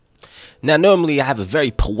Now, normally I have a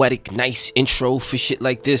very poetic, nice intro for shit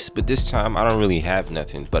like this, but this time I don't really have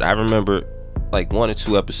nothing. But I remember, like 1 or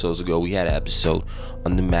 2 episodes ago, we had an episode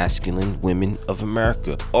on the masculine women of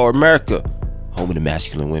America, or America, home of the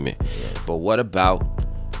masculine women. Yeah. But what about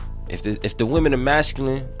if the women are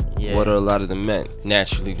masculine? Yeah. What are a lot of the men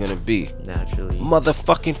naturally gonna be? Naturally.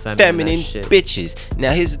 Motherfucking feminine bitches.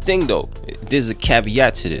 Now here's the thing though. There's a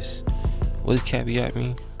caveat to this. What does caveat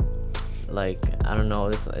mean? Like, I don't know.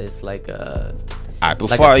 It's like a Alright,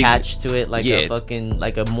 like a catch to it, like a fucking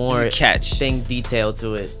like a more catch thing detail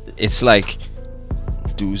to it. It's like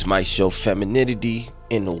dudes might show femininity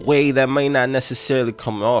in a way that may not necessarily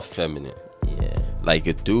come off feminine. Yeah. Like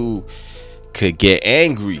a dude could get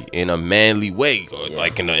angry in a manly way or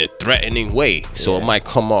like in a threatening way. So it might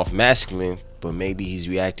come off masculine, but maybe he's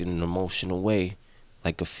reacting in an emotional way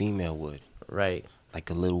like a female would. Right. Like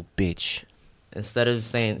a little bitch. Instead of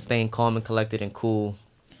staying calm and collected and cool,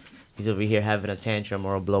 he's over here having a tantrum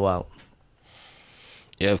or a blowout.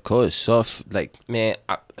 Yeah, of course. So, like, man,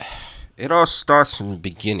 it all starts from the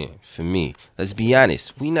beginning for me. Let's be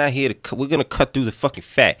honest. We not here to we're gonna cut through the fucking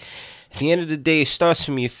fat. At the end of the day, it starts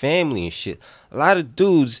from your family and shit. A lot of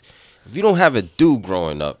dudes, if you don't have a dude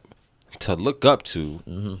growing up to look up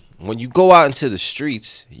to, when you go out into the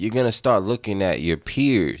streets, you're gonna start looking at your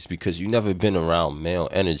peers because you never been around male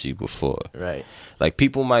energy before. Right. Like,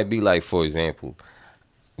 people might be like, for example,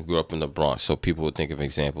 we grew up in the Bronx, so people would think of an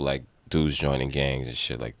example like dudes joining gangs and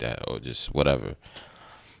shit like that, or just whatever.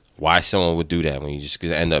 Why someone would do that when you just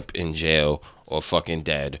could end up in jail or fucking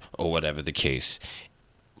dead or whatever the case.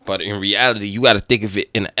 But in reality, you got to think of it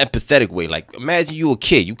in an empathetic way. Like, imagine you a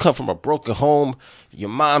kid. You come from a broken home. Your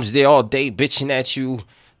mom's there all day bitching at you,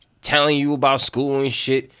 telling you about school and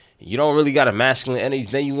shit. You don't really got a masculine energy.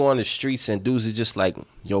 Then you go on the streets and dudes are just like,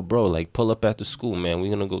 yo, bro, like, pull up after school, man. We're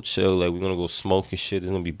going to go chill. Like, we're going to go smoke and shit. There's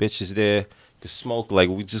going to be bitches there. You can smoke. Like,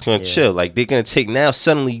 we just going to chill. Like, they're going to take, now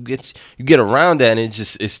suddenly you get around that and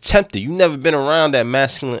it's tempting. You never been around that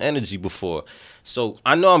masculine energy before. So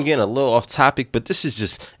I know I'm getting a little off topic, but this is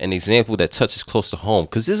just an example that touches close to home.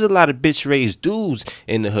 Because there's a lot of bitch-raised dudes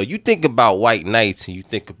in the hood. You think about white knights and you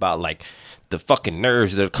think about, like, the fucking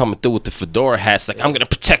nerds that are coming through with the fedora hats. Like, I'm going to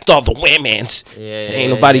protect all the women's.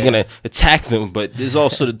 Ain't nobody going to attack them. But there's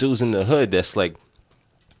also the dudes in the hood that's like,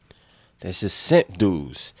 that's just simp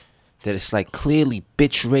dudes. That it's like clearly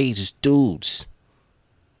bitch-raised dudes.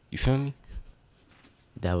 You feel me?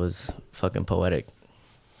 That was fucking poetic.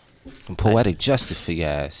 And poetic justice for your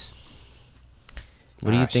ass.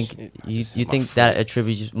 What do you think? You think that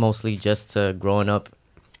attributes mostly just to growing up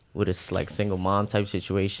with a like single mom type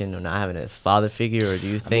situation or not having a father figure, or do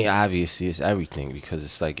you think? I mean, obviously it's everything, because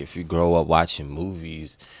it's like if you grow up watching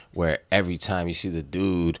movies where every time you see the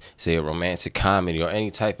dude, say a romantic comedy or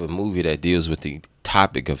any type of movie that deals with the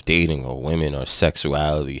topic of dating or women or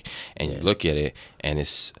sexuality, and you look at it and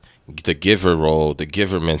it's the giver role, the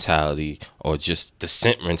giver mentality, or just the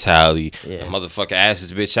simp mentality. The motherfucker asks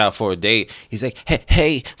his bitch out for a date. He's like,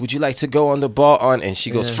 hey, would you like to go on the bar on? And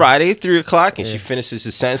she goes, Friday, 3:00, and she finishes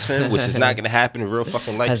his sentence for him, which is not gonna happen in real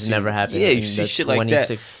fucking life. Has never happened. Yeah, you see shit like that.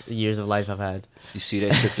 26 years of life I've had. You see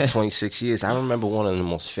that shit for 26 years. I remember one of the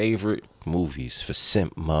most favorite movies for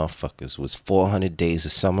simp motherfuckers was 400 Days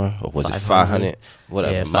of Summer, or was it 500?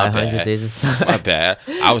 Whatever. Yeah, my 500 bad. Days of Summer. My bad.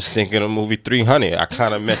 I was thinking of the movie 300. I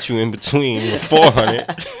kind of met you in between with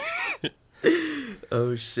 400.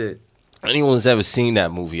 Oh shit. Anyone's ever seen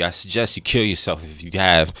that movie, I suggest you kill yourself if you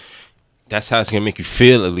have. That's how it's gonna make you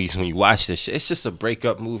feel, at least when you watch this shit. It's just a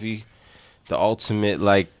breakup movie. The ultimate,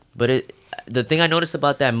 like. But the thing I noticed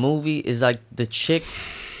about that movie is like the chick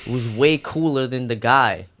was way cooler than the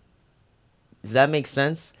guy. Does that make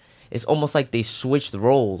sense? It's almost like they switched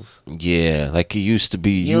roles. Yeah, like it used to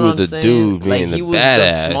be. You know were the saying? dude like being the he was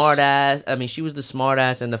badass. the smart ass. I mean, she was the smart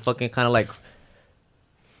ass and the fucking kind of like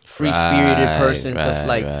free spirited person to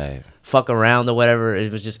like fuck around or whatever.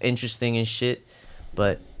 It was just interesting and shit.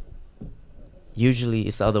 But usually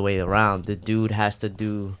it's the other way around. The dude has to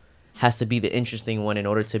be the interesting one in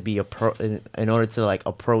order to be in order to like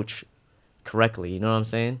approach correctly. You know what I'm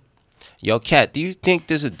saying? Yo, Kat, do you think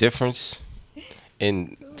there's a difference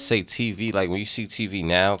in, say, TV, like when you see TV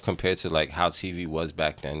now compared to like how TV was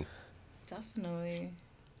back then? Definitely.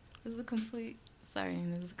 There's a complete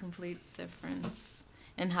difference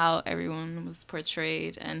in how everyone was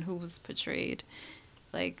portrayed and who was portrayed.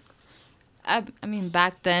 Like, I mean,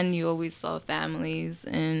 back then you always saw families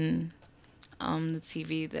in the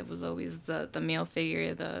TV. There was always the male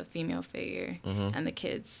figure, the female figure, and the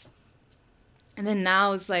kids. And then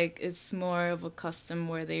now it's like it's more of a custom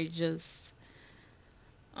where they just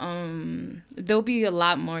There'll be a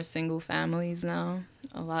lot more single families now,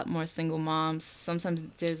 a lot more single moms. Sometimes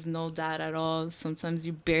there's no dad at all. Sometimes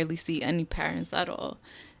you barely see any parents at all.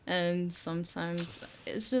 And sometimes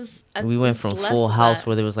it's just We went it's from less Full of House that.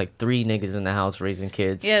 where there was like 3 niggas in the house raising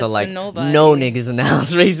kids Yeah, to to like nobody. no niggas in the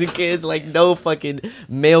house raising kids, like no fucking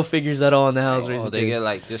male figures at all in the house Oh, raising they get kids.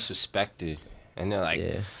 like disrespected, and they're like,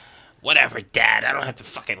 Yeah. "Whatever, Dad. I don't have to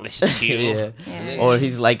fucking listen to you." Yeah. Yeah. Or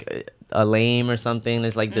he's like a lame or something.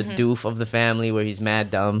 It's like the Mm-hmm. doof of the family where he's mad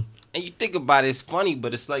dumb. And you think about it, it's funny,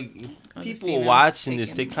 but it's like the people are females watching this,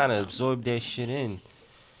 they taking kind of them. absorb that shit in.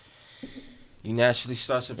 You naturally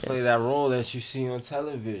start to play that role that you see on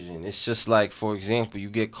television. It's just like, for example, you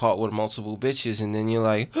get caught with multiple bitches, and then you're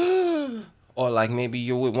like, or like maybe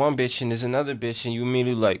you're with one bitch and there's another bitch, and you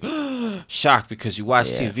immediately like shocked because you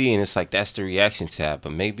watch Yeah. TV, and it's like that's the reaction to that.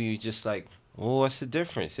 But maybe you just like, well, what's the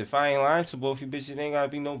difference? If I ain't lying to both you bitches, there ain't gotta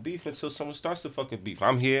be no beef until someone starts to fucking beef.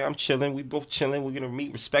 I'm here, I'm chilling, we both chilling, we're gonna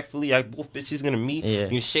meet respectfully. Both bitches gonna meet, Yeah. we're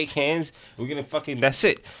gonna shake hands, we're gonna fucking, that's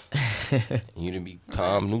it. You gonna be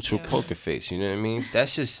calm, neutral, Yeah. poker face, you know what I mean?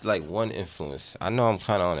 That's just like one influence. I know I'm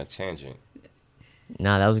kind of on a tangent.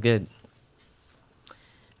 Nah, that was good.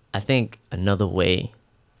 I think another way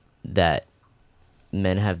that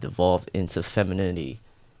men have devolved into femininity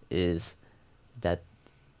is that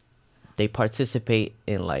they participate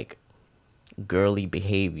in like girly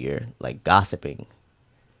behavior, like gossiping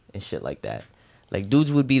and shit like that. Like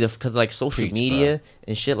dudes would be because like social Preach, media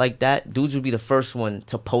and shit like that, dudes would be the first one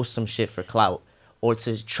to post some shit for clout or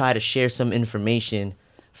to try to share some information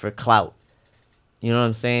for clout. You know what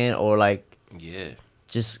I'm saying? Or like Yeah.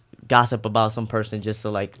 just gossip about some person just to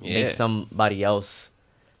like Yeah. make somebody else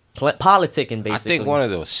politicking basically. I think one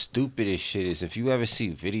of the stupidest shit is if you ever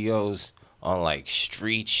see videos on like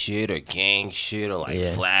street shit or gang shit or like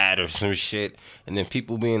Yeah. Vlad or some shit, and then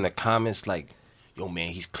people be in the comments like, yo man,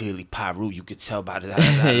 he's clearly Pyru, you could tell by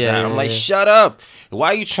that. Yeah, I'm like, yeah. shut up. Why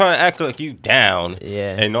are you trying to act like you down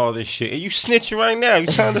Yeah. and all this shit? And you snitching right now. You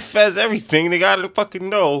telling the feds everything. They gotta fucking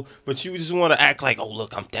know, but you just want to act like, oh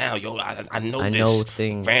look, I'm down. Yo, I know I this know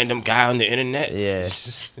things. random guy on the internet. Yeah. It's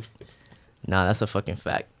just- Nah, that's a fucking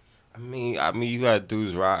fact. I mean, you got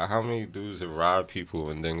dudes rob. How many dudes have robbed people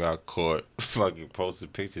and then got caught fucking posting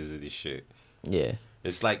pictures of this shit? Yeah.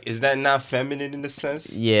 It's like, is that not feminine in a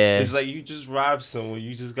sense? Yeah. It's like you just robbed someone,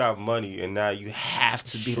 you just got money, and now you have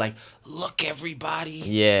to be like, look, everybody.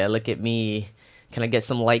 Yeah, look at me. Can I get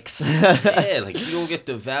some likes? Yeah, like you don't get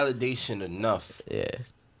the validation enough. Yeah. I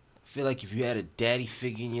feel like if you had a daddy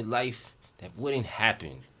figure in your life, that wouldn't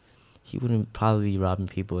happen. He wouldn't probably be robbing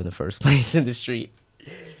people in the first place in the street.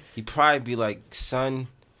 He'd probably be like, son,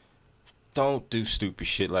 don't do stupid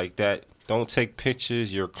shit like that. Don't take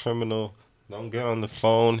pictures. You're a criminal. Don't get on the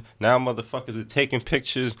phone. Now motherfuckers are taking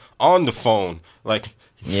pictures on the phone. Like,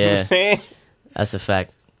 you know what Yeah. I'm saying? That's a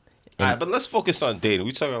fact. All right, but let's focus on dating.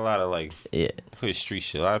 We talking a lot of like Yeah. hood street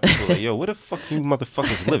shit. A lot of people are like, yo, where the fuck you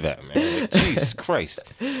motherfuckers live at, man? Like, Jesus Christ.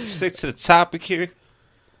 Stick to the topic here.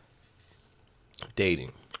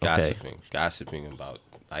 Dating. Gossiping. Gossiping about,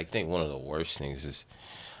 I think one of the worst things is,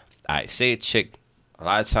 all right, say a chick, a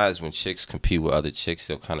lot of times when chicks compete with other chicks,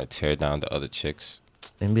 they'll kind of tear down the other chicks.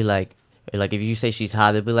 And be like if you say she's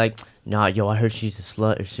hot, they'll be like, nah, yo, I heard she's a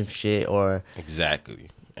slut or some shit. Or, Exactly.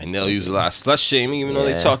 And they'll use a lot of slut shaming even though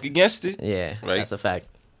they Yeah. talk against it. yeah, Right. that's a fact.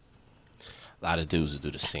 A lot of dudes will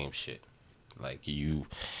do the same shit. Like you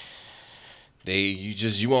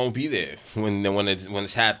won't be there when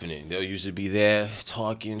it's happening. They'll usually be there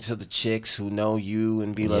talking to the chicks who know you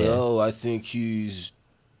and be like, Yeah. "Oh, I think he's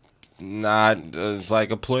not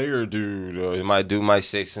like a player dude," or might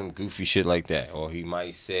say some goofy shit like that, or he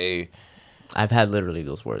might say, I've had literally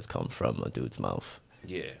those words come from a dude's mouth.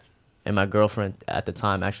 "Yeah, And my girlfriend at the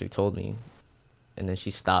time actually told me. And then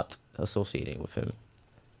she stopped associating with him.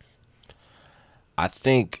 I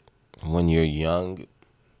think when you're young,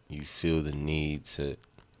 you feel the need to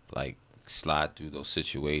like slide through those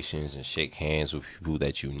situations and shake hands with people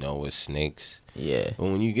that you know are snakes. Yeah. But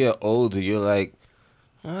when you get older, you're like,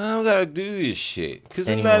 I don't gotta do this shit because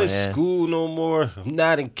I'm Anymore, not in yeah. school no more. I'm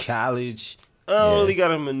not in college. I don't Yeah. really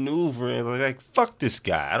gotta maneuver and like fuck this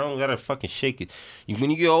guy. I don't gotta fucking shake it.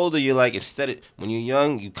 When you get older, you're like when you're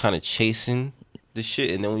young, you kind of chasing the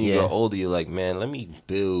shit, and then when you Yeah. get older, you're like, man, let me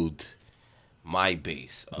build my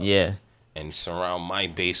base up Yeah. and surround my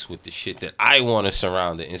base with the shit that I want to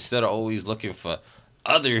surround it instead of always looking for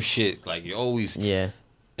other shit. Like you always, Yeah.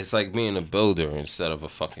 it's like being a builder instead of a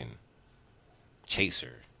fucking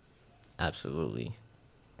chaser. Absolutely.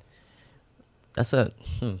 That's an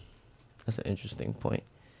interesting point.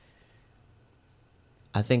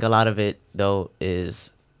 I think a lot of it though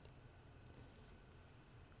is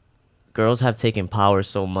girls have taken power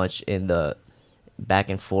so much in the back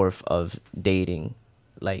and forth of dating.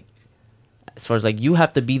 Like, as far as like, you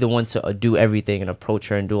have to be the one to do everything and approach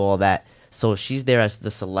her and do all that. So she's there as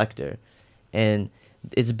the selector. And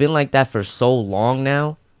it's been like that for so long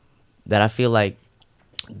now that I feel like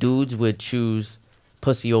dudes would choose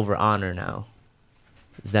pussy over honor now.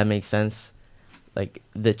 Does that make sense? Like,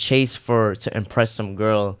 the chase to impress some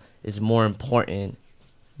girl is more important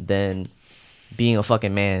than being a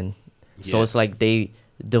fucking man. Yeah. So it's like they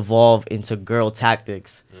devolve into girl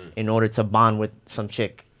tactics in order to bond with some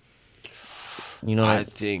chick. You know, I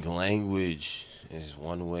think language is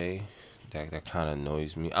one way that kind of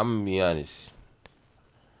annoys me. I'm gonna be honest.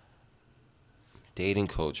 Dating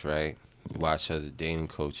coach, right? You watch other dating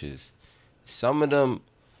coaches. Some of them,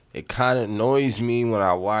 it kind of annoys me when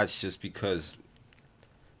I watch, just because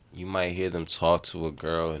you might hear them talk to a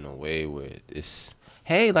girl in a way where it's,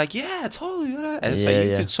 hey, like, yeah, totally. And it's like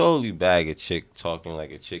you could totally bag a chick talking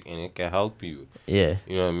like a chick, and it can help you. Yeah.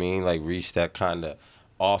 You know what I mean? Like, reach that kind of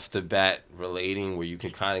off the bat relating where you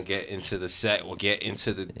can kind of get into the set or get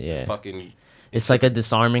into the fucking... It's like a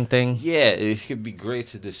disarming thing. Yeah, it could be great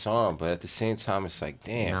to disarm, but at the same time, it's like,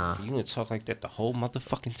 damn, you gonna talk like that the whole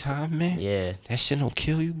motherfucking time, man? Yeah. That shit don't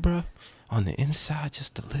kill you, bro? On the inside,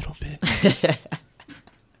 just a little bit.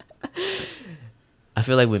 I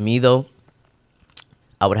feel like with me, though,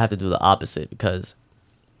 I would have to do the opposite, because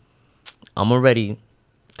I'm already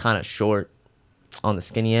kind of short on the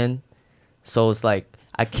skinny end. So it's like,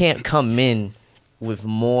 I can't come in with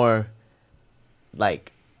more,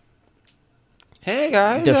 like, hey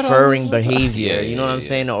guys, deferring behavior, you know what I'm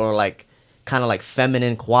saying? Or like, kind of like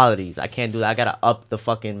feminine qualities. I can't do that. I gotta up the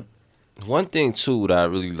fucking... One thing too that I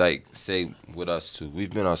really like, say with us too,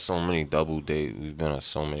 we've been on so many double dates, we've been on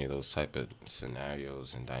so many of those type of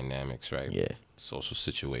scenarios and dynamics, right? Yeah. Social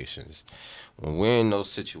situations. When we're in those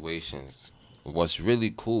situations, what's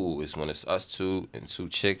really cool is when it's us two and two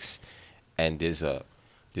chicks, and there's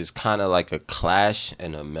kind of like a clash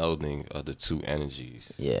and a melding of the two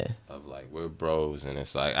energies. Yeah. Of like, we're bros, and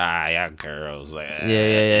it's like, yeah, girls. Like,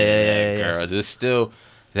 yeah, girls. It's still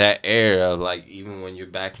that air of like, even when you're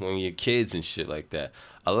kids and shit like that.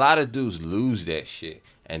 A lot of dudes lose that shit,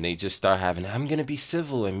 and they just start having, I'm going to be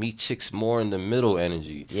civil, and meet chicks more in the middle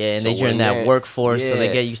energy. Yeah, and so you're in that workforce, so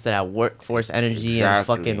they get used to that workforce energy and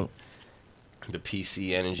fucking... The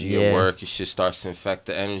PC energy at work, it shit starts to infect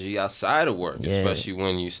the energy outside of work, especially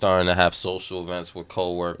when you're starting to have social events with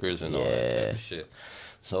coworkers and all that type of shit.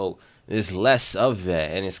 So there's less of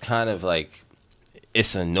that, and it's kind of like,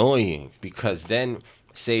 it's annoying, because then,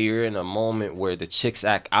 say you're in a moment where the chicks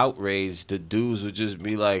act outraged, the dudes would just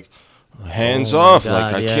be like, hands off,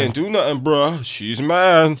 God, like, I can't do nothing, bro. She's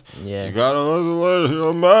mad. Yeah. You gotta let her,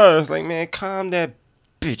 you're mad. It's like, man, calm that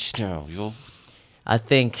bitch down, yo. I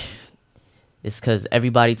think... It's because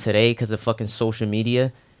everybody today, because of fucking social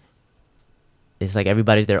media, it's like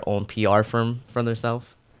everybody's their own PR firm for themselves.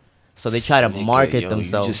 So they try to market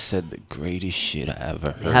themselves. You just said the greatest shit I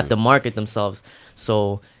ever heard. They have to market themselves.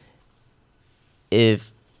 So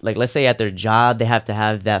if, like, let's say at their job, they have to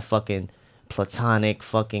have that fucking platonic,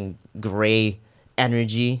 fucking gray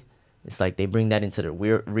energy. It's like they bring that into the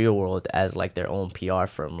real world as, like, their own PR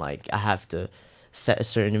firm. Like, I have to set a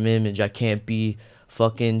certain image. I can't be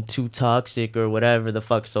fucking too toxic or whatever the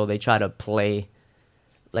fuck. So they try to play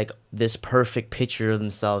like this perfect picture of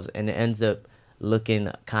themselves, and it ends up looking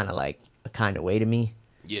kind of like a kind of way to me.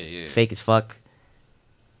 Yeah. Fake as fuck.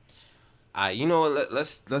 You know what?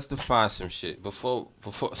 Let's define some shit before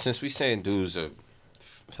since we saying dudes are,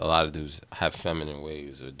 a lot of dudes have feminine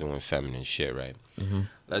ways or doing feminine shit, right? Mm-hmm.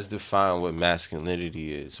 Let's define what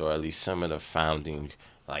masculinity is, or at least some of the founding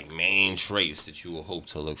like main traits that you will hope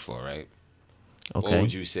to look for, right? Okay. What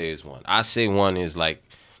would you say is one? I say one is like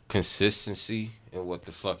consistency in what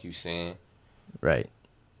the fuck you saying. Right.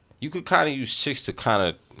 You could kind of use chicks to kind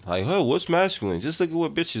of like, oh, what's masculine? Just look at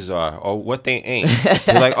what bitches are or what they ain't.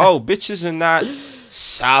 You're like, oh, bitches are not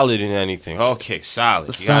solid in anything. Okay,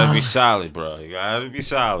 solid. You gotta be solid, bro. You gotta be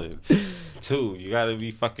solid. 2, you gotta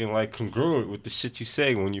be fucking like congruent with the shit you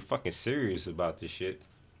say when you're fucking serious about this shit.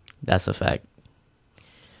 That's a fact.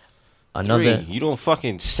 3, you don't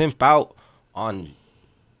fucking simp out on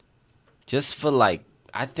just for like,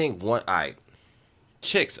 I think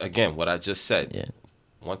chicks, again, what I just said. Yeah.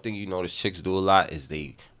 One thing you notice chicks do a lot is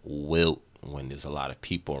they wilt when there's a lot of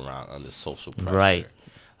people around under social pressure. Right.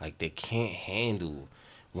 Like, they can't handle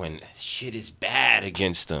when shit is bad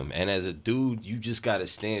against them. And as a dude, you just got to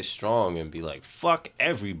stand strong and be like, fuck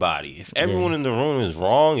everybody. If everyone in the room is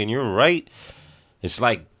wrong and you're right, it's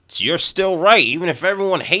like you're still right, even if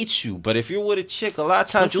everyone hates you. But if you're with a chick, a lot of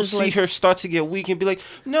times you'll see her start to get weak and be like,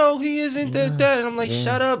 no, he isn't that. And I'm like,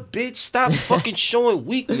 shut up, bitch. Stop fucking showing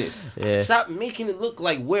weakness. Stop making it look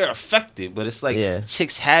like we're affected. But it's like,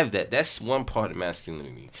 chicks have that. That's one part of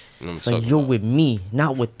masculinity. You know what I'm saying? So you're with me,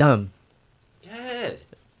 not with them. Yeah.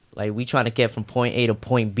 Like, we trying to get from point A to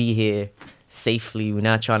point B here safely. We're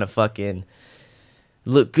not trying to fucking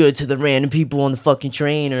look good to the random people on the fucking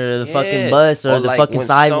train or the fucking bus or the like fucking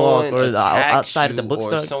sidewalk or the outside of the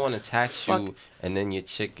bookstore. Or someone attacks you and then your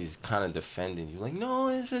chick is kind of defending you. Like, no,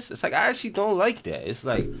 it's like, I actually don't like that. It's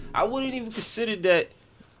like, I wouldn't even consider that.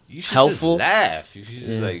 You should helpful. Just laugh. You should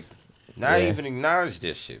just like not even acknowledge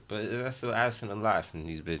this shit. But that's still asking a lot from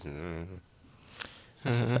these bitches.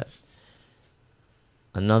 That's a fact.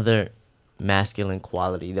 Another masculine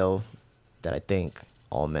quality, though, that I think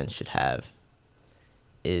all men should have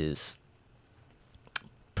is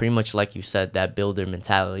pretty much like you said, that builder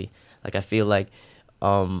mentality. Like, I feel like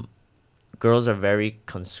girls are very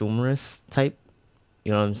consumerist type.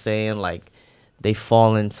 You know what I'm saying? Like, they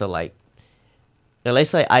fall into, like, let's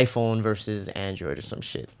say iPhone versus Android or some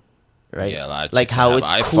shit. Right? Yeah, a lot of like how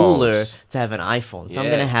it's iPhones. Cooler to have an iPhone. So I'm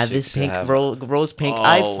going to have this pink, rose pink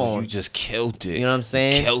iPhone. You just killed it. You know what I'm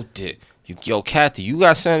saying? You killed it. Yo, Kathy, you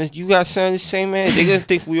got something to say, man? They gonna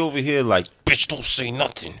think we over here like, bitch, don't say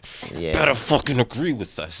nothing. Yeah. Better fucking agree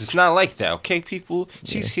with us. It's not like that, okay, people?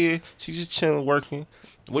 She's here. She's just chilling, working.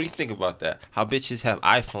 What do you think about that? How bitches have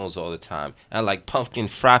iPhones all the time and like pumpkin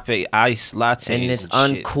frappe ice lattes and it's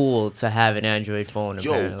uncool to have an Android phone.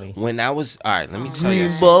 Apparently, when I was let me tell you,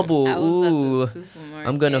 bubble. Ooh,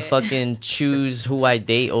 I'm gonna fucking choose who I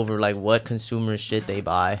date over like what consumer shit they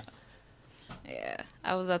buy. Yeah,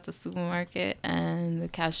 I was at the supermarket and the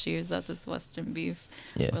cashiers at this Western Beef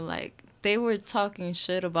were like, they were talking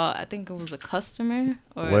shit about, I think it was a customer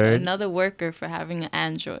or another worker for having an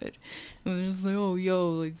Android. And it was like, oh,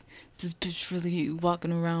 yo, like, this bitch really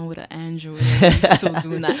walking around with an Android. Like, he's still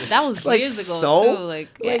doing that. That was like, years ago, too.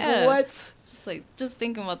 Like, yeah. What? Just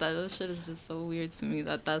thinking about that. That shit is just so weird to me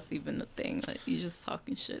that that's even a thing. Like, you just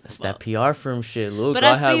talking shit. That's that PR firm shit. Look, but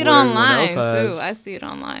I see it online, too. I see it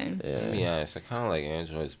online. Yeah. To be honest, I kind of like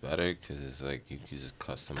Android's better because it's like you can just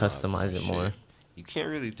customize it more. You can't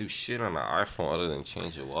really do shit on an iPhone other than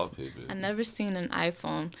change your wallpaper. I've never seen an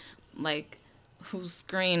iPhone, like, whose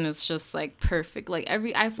screen is just, like, perfect. Like,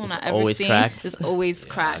 every iPhone I've ever seen is always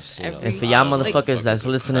cracked. And for y'all motherfuckers that's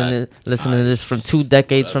listening to this from 2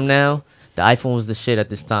 decades from now, the iPhone was the shit at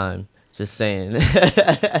this time. Just saying.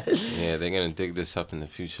 Yeah, they're going to dig this up in the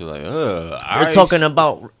future. Like, we're talking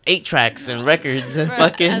about 8 tracks and records and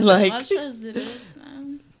fucking, as like... much as it is,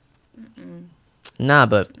 man. Nah,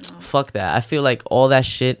 but fuck that. I feel like all that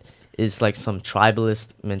shit is like some tribalist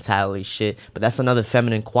mentality shit. But that's another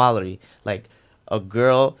feminine quality. Like, a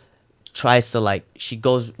girl tries to, like, she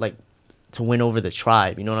goes, like, to win over the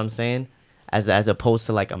tribe. You know what I'm saying? As opposed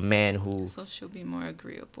to, like, a man who... So she'll be more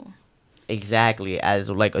agreeable. Exactly. As,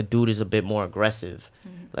 like, a dude is a bit more aggressive.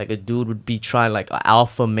 Mm-hmm. Like, a dude would be trying, like, an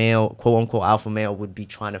alpha male, quote-unquote alpha male, would be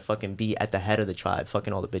trying to fucking be at the head of the tribe,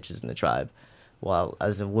 fucking all the bitches in the tribe. While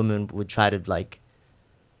as a woman would try to, like...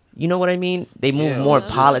 You know what I mean? They move more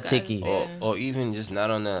politicky. Or even just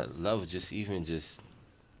not on that level, you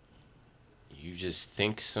just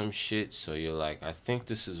think some shit, so you're like, I think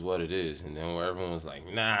this is what it is. And then where everyone's like,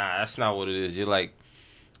 nah, that's not what it is. You're like,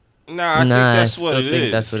 nah, I think that's what it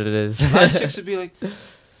is. That's what it is. A lot of chicks would be like, well,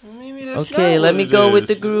 maybe that's okay, not let what me it go is. with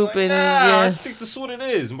the group. Like, and I think that's what it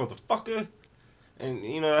is, motherfucker. And,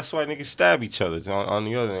 you know, that's why niggas stab each other. On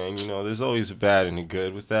the other end, you know, there's always a bad and a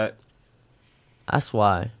good with that. That's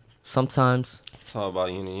why. Sometimes. It's all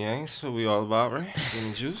about yin and yang. That's what we all about, right? Yin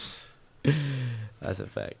and juice. That's a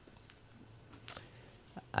fact.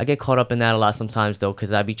 I get caught up in that a lot sometimes, though,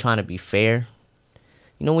 because I be trying to be fair.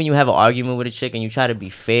 You know when you have an argument with a chick and you try to be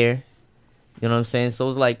fair? You know what I'm saying? So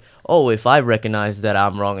it's like, oh, if I recognize that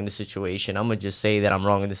I'm wrong in the situation, I'm going to just say that I'm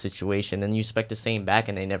wrong in the situation. And you expect the same back,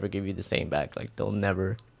 and they never give you the same back. Like, they'll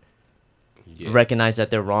never recognize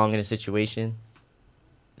that they're wrong in a situation.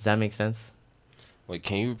 Does that make sense? Wait,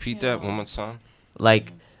 can you repeat that one more time?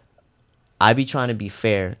 Like, I be trying to be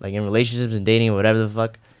fair. Like, in relationships and dating or whatever the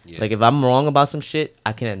fuck. Yeah. Like, if I'm wrong about some shit,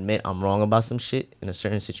 I can admit I'm wrong about some shit in a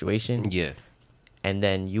certain situation. Yeah. And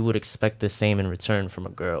then you would expect the same in return from a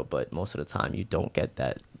girl, but most of the time you don't get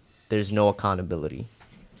that. There's no accountability.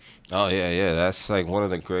 Oh, yeah. That's like one of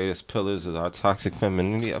the greatest pillars of our toxic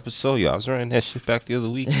femininity episode. Yo, I was running that shit back the other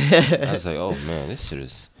week. I was like, oh, man, this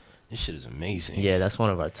shit is amazing. Yeah, that's one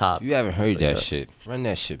of our top. You haven't heard that shit. Run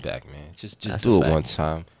that shit back, man. Just do it one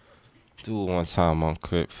time. Do it one time on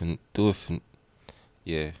Crip. Do it for...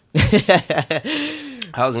 Yeah.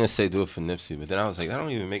 I was gonna say do it for Nipsey, but then I was like, that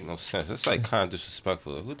don't even make no sense. That's like kind of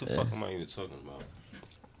disrespectful. Like, what the fuck am I even talking about?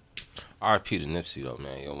 R.I.P. to Nipsey though,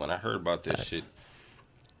 man. Yo, when I heard about this shit,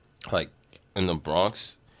 like in the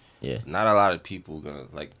Bronx, not a lot of people gonna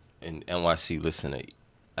like in NYC listen to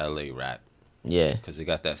L.A. rap. Yeah. Because they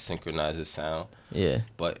got that synchronizer sound. Yeah.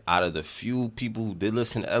 But out of the few people who did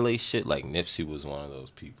listen to LA shit, like Nipsey was one of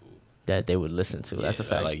those people. That they would listen to. That's a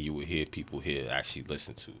fact. Like you would hear people here actually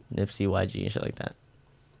listen to. Nipsey, YG, and shit like that.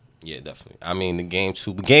 Yeah, definitely. I mean, the Game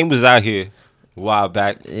too. The Game was out here a while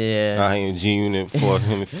back. Yeah. Out here in G Unit before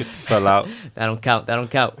him and 50 fell out. That don't count. That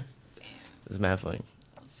don't count. It's mad funny.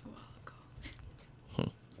 That's a while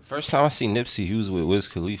ago. The first time I seen Nipsey, he was with Wiz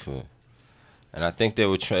Khalifa. And I think they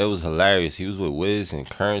were it was hilarious. He was with Wiz and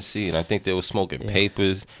Currency, and I think they were smoking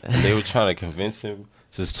papers. And they were trying to convince him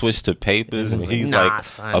to switch to papers, and he's like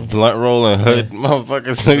son. a blunt rolling hood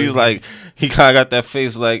motherfucker. So he's like, he kind of got that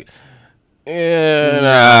face like, yeah,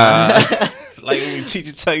 nah. Like when your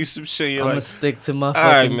teacher tell you some shit, you're I'm like, gonna stick to my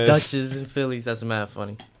right, fucking Dutches and Phillies. That's mad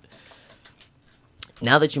funny.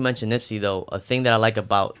 Now that you mention Nipsey, though, a thing that I like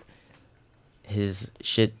about his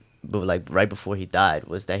shit, but like right before he died,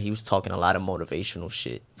 was that he was talking a lot of motivational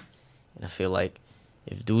shit, and I feel like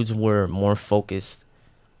if dudes were more focused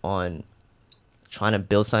on trying to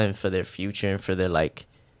build something for their future and for their like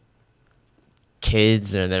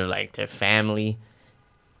kids or their family,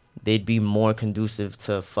 they'd be more conducive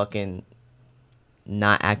to fucking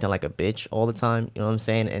not acting like a bitch all the time. You know what I'm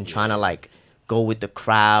saying? And trying to like go with the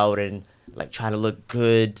crowd and like try to look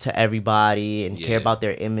good to everybody and care about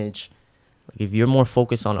their image. If you're more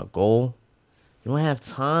focused on a goal, you don't have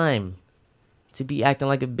time to be acting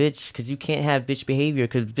like a bitch because you can't have bitch behavior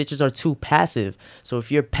because bitches are too passive. So if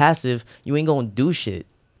you're passive, you ain't gonna do shit.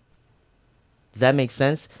 Does that make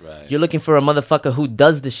sense? Right. You're looking for a motherfucker who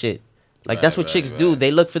does the shit. Like that's what chicks do.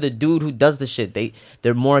 They look for the dude who does the shit.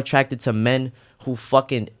 They're more attracted to men who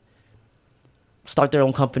fucking start their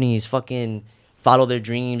own companies, fucking follow their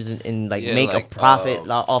dreams and like make a profit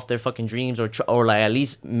off their fucking dreams or like at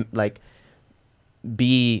least like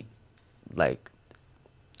be like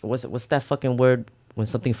what's that fucking word when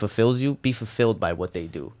something fulfills you? Be fulfilled by what they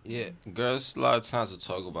do. Yeah, girls a lot of times will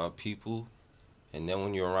talk about people, and then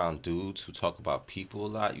when you're around dudes who talk about people a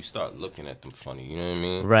lot, you start looking at them funny. You know what I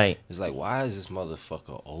mean? Right. It's like, why is this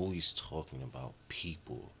motherfucker always talking about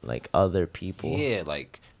people? Like other people. Yeah,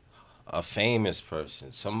 like a famous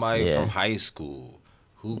person, somebody from high school,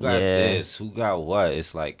 who got this, who got what.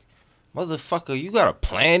 It's like, motherfucker, you got a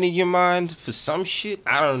plan in your mind for some shit?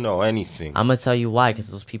 I don't know anything. I'm gonna tell you why, because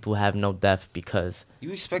those people have no depth. Because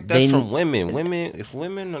you expect that from women. If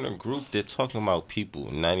women in a group, they're talking about people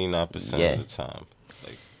 99% of the time.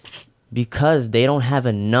 Like, because they don't have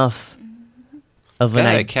enough of an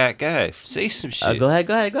idea. Cat, go ahead. Say some shit. Go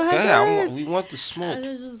ahead. We want the smoke.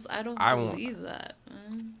 I don't believe that.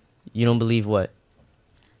 You don't believe what?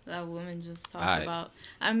 That women just talk about.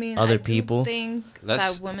 I mean, other I people. Think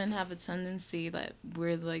that women have a tendency that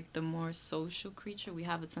we're like the more social creature. We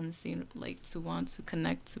have a tendency like to want to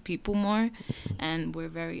connect to people more, and we're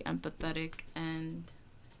very empathetic and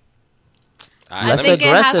less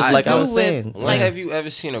aggressive. Like I was saying. When have you ever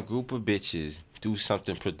seen a group of bitches do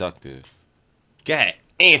something productive? Go ahead,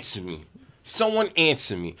 answer me. Someone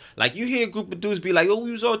answer me. Like, you hear a group of dudes be like, oh,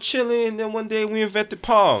 we was all chilling, and then one day we invented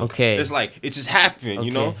Pong. Okay. It's like, it just happened, you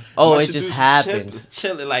know? Oh, it just happened.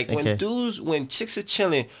 Chilling. Like, when chicks are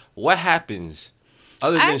chilling, what happens?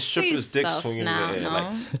 Other than strippers' dicks swinging in the air. No.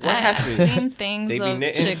 Like, what happens? I've seen things they be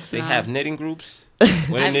knitting. Chicks they now. have knitting groups.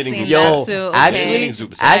 What I've knitting seen groups? that too.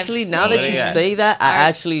 Okay. Actually, now that you say that, I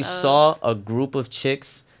Arts actually saw a group of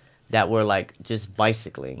chicks that were, like, just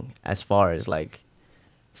bicycling as far as, like,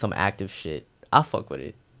 some active shit. I fuck with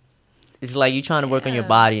it. It's like you trying to work on your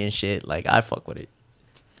body and shit. Like, I fuck with it.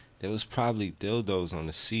 There was probably dildos on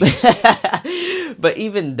the seats. But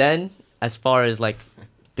even then, as far as, like,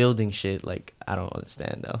 building shit, like, I don't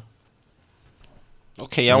understand, though.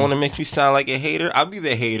 Okay, y'all want to make me sound like a hater? I'll be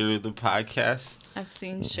the hater of the podcast. I've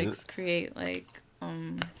seen chicks create, like,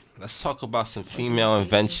 Let's talk about some female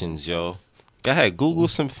inventions, yo. Go ahead, Google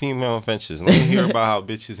some female inventions. Let me hear about how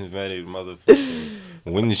bitches invented motherfucking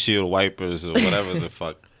windshield wipers or whatever the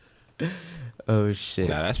fuck. Oh, shit.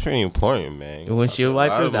 Nah, that's pretty important, man. Windshield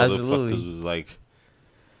wipers, absolutely. Motherfuckers was like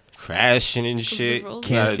crashing and shit.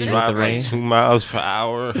 Can't see drive the rain. like 2 miles per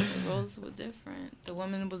hour. The roles were different. The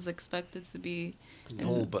woman was expected to be.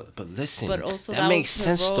 No, but listen, but also that makes was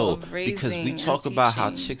her sense role though, of because we raising talk and about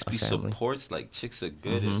how teaching chicks be supports, like chicks are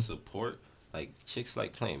good at support, Like chicks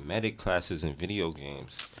like playing medic classes and video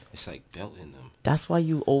games. It's like built in them. That's why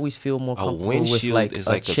you always feel more A comfortable with windshield like is a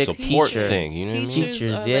like a chick support teacher. thing. You know what I mean?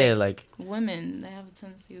 Teachers, are yeah, like women. They have a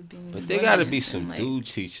tendency of being. But they gotta be women some and, like, dude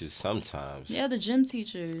teachers sometimes. Yeah, the gym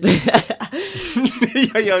teachers.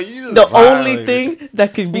 yo, you The only thing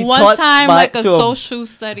that can be One taught time, by, like a to social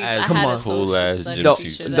studies, I Come had on. a social Cool-ass studies gym teacher.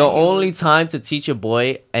 teacher. that the he only was- time to teach a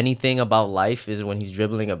boy anything about life is when he's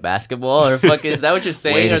dribbling a basketball or fuck is that what you're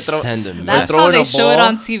saying? Way Or to send a That's message. how throwing they a show it ball?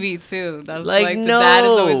 on TV too. That's Like, like the dad is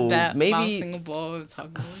always no, maybe- bouncing a ball and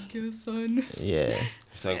talking like your son. Yeah.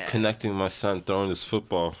 It's like Yeah. connecting my son throwing this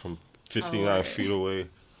football from 59 Oh, feet away.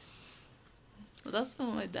 Well, that's what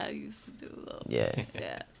my dad used to do though. Yeah.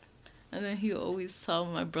 Yeah. And then he always tell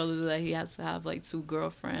my brother that he has to have like 2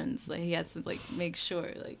 girlfriends. Like he has to like make sure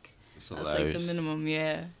like It's that's like hilarious. the minimum.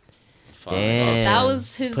 Yeah. Damn. That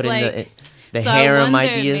was his Putting like. the so harem I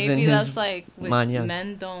wonder ideas in maybe his that's like with mind, yeah.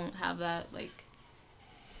 men don't have that like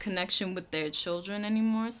connection with their children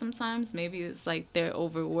anymore. Sometimes maybe it's like they're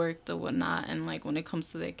overworked or whatnot, and like when it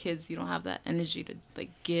comes to their kids, you don't have that energy to like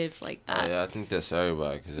give like that. Yeah, I think that's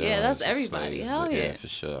everybody. Cause Yeah, that's everyone's a everybody. slave, Hell but yeah. For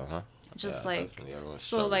sure, huh? Just Yeah, like definitely everyone so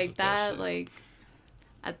struggles like with that shit. like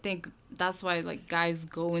I think that's why like guys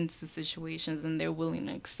go into situations and they're willing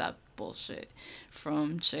to accept bullshit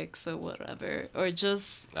from chicks or whatever, or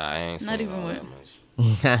just I ain't not saying even all when-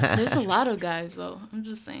 that much. there's a lot of guys though. I'm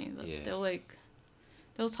just saying that Yeah.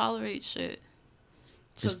 they'll tolerate shit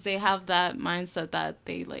because Just- they have that mindset that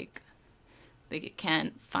they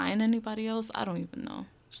can't find anybody else. I don't even know.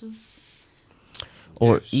 Just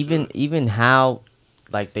Or Yeah, for even how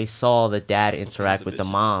like they saw the dad interact with the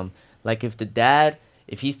mom. Like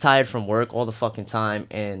if he's tired from work all the fucking time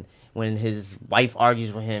and when his wife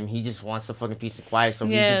argues with him, he just wants a fucking peace and quiet, so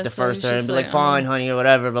he Yeah, just so defers he's to her and just be like, like, "Fine, honey," or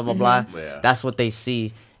whatever, blah blah blah. Yeah. That's what they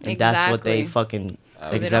see, and that's what they Exactly. fucking They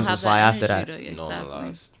don't exemplify after that. Exactly.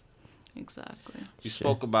 Normalized. Exactly. You Shit.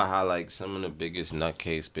 spoke about how like some of the biggest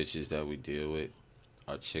nutcase bitches that we deal with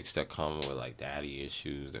are chicks that come with like daddy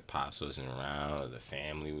issues, their pops wasn't around, or the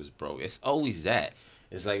family was broke. It's always that.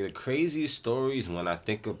 It's like the craziest stories when I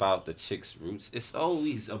think about the chick's roots. It's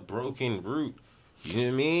always a broken root. You know what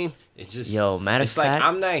I mean? It's just Yo, matter of it's like fact-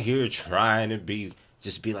 I'm not here trying to be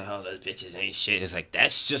like, oh, those bitches ain't shit. It's like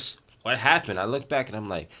that's just what happened. I look back and I'm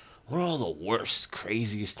like, what are all the worst,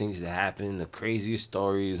 craziest things that happen, the craziest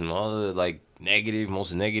stories and all the like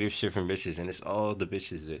most negative shit from bitches, and it's all the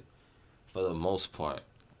bitches that for the most part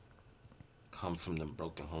come from them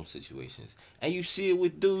broken home situations. And you see it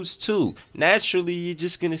with dudes too. Naturally, you're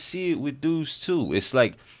just gonna see it with dudes too. It's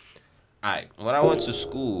like, alright, when I went to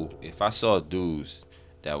school, if I saw dudes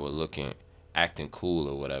that were acting cool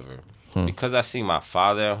or whatever, because I see my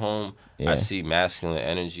father at home, Yeah. I see masculine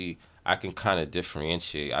energy, I can kind of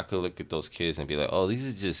differentiate. I could look at those kids and be like, oh, these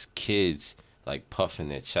are just kids like puffing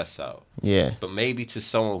their chests out. Yeah, But maybe to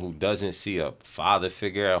someone who doesn't see a father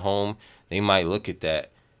figure at home, they might look at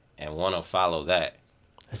that and want to follow that.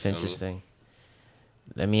 that's feel me? interesting.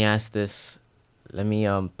 Let me ask this. Let me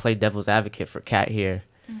play devil's advocate for Kat here.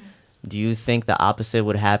 Do you think the opposite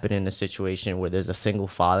would happen in a situation where there's a single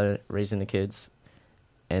father raising the kids,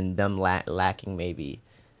 and them lacking maybe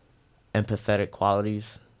empathetic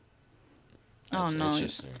qualities? Oh That's no.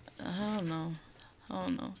 interesting. I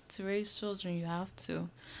don't know. To raise children, you have to.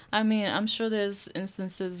 I mean, I'm sure there's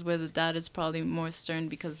instances where the dad is probably more stern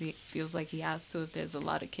because he feels like he has to if there's a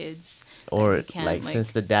lot of kids. and Or he can't, like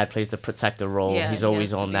since the dad plays the protector role, Yeah, he's he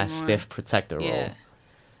always has to on be that more- stiff protector role, Yeah.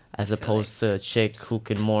 as feel opposed to a chick who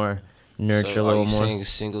can more nurture So a little are you more. saying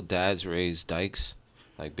single dads raise dykes?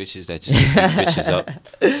 Like bitches that just beat bitches up?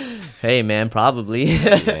 Hey man, probably.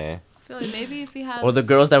 Yeah. I feel like maybe if he has Or the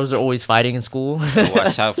girls that was always fighting in school.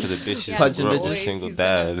 Watch out for the bitches if he who has Punching grew up bitches. with boys, single he's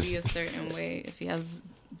gonna dads. be a certain way. If he has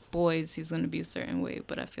boys, he's gonna be a certain way.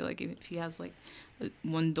 But I feel like if he has like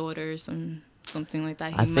one daughter or something like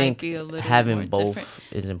that, he I might think be a little having more both different.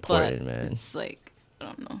 is But important, man. it's like I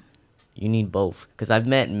don't know. You need both. Because I've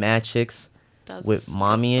met mad chicks That's with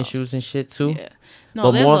mommy tough. issues and shit too. Yeah. No,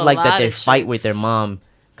 But there's more of a like that lot they of fight with their chicks. mom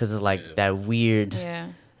because of like that weird, Yeah.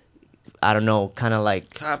 I don't know, kind of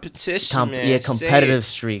like Competition, man. yeah, Say competitive it.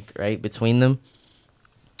 streak, right, between them.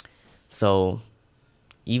 So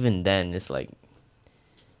even then, it's like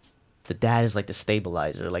the dad is like the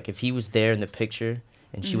stabilizer. Like if he was there in the picture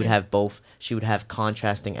and she would have both, she would have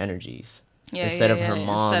contrasting energies. Yeah, Instead yeah, of her yeah.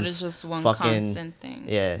 mom's Instead of just one fucking- constant thing.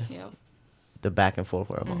 Yeah, Yep. the back and forth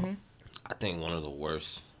with her mom. I think one of the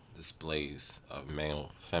worst displays of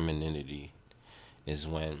male femininity is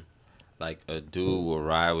when like a dude will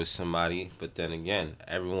ride with somebody, but then again,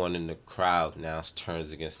 everyone in the crowd now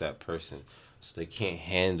turns against that person. So they can't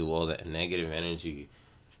handle all that negative energy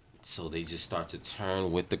So they just start to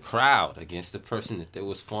turn with the crowd against the person that they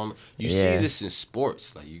was forming. You see Yeah. this in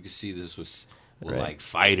sports. Like, you can see this with Right. like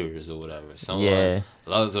fighters or whatever. Someone Yeah.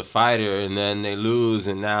 loves a fighter and then they lose,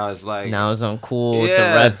 and now it's like, Now it's uncool to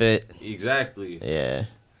Yeah. rep it. exactly. Yeah.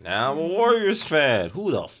 Now I'm a Warriors fan. Who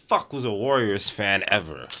the fuck was a Warriors fan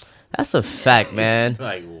ever? That's a fact, man.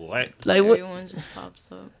 Like, what? Like what? Everyone just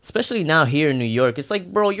pops up. Especially now here in New York. It's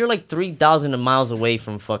like, bro, you're like 3,000 miles away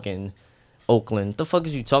from fucking Oakland. What the fuck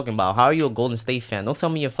is you talking about? How are you a Golden State fan? Don't tell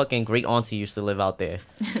me your fucking great auntie used to live out there.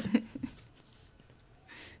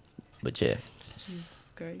 But yeah, Jesus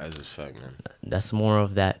Christ. That's a fact, man. that's more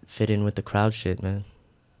of that fit in with the crowd shit, man.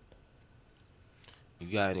 You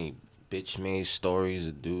got any bitch made stories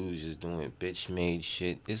of dudes just doing bitch made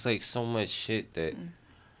shit? It's like so much shit that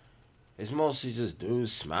it's mostly just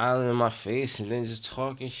dudes smiling in my face and then just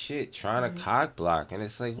talking shit, trying to cock block. And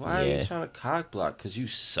it's like, why are Yeah. you trying to cock block? Because you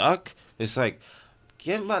suck? It's like,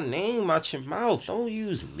 get my name out your mouth. Don't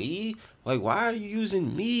use me. Like, why are you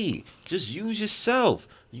using me? Just use yourself.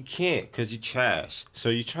 You can't because you're trash. So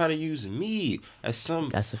you're trying to use me as some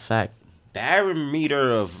That's a fact.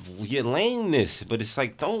 barometer of your lameness. But it's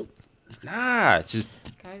like, just Guys,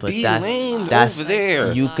 But be that's- lame that's- over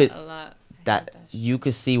there. You could- a lot. That you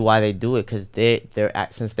could see why they do it, because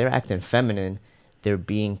since they're acting feminine, they're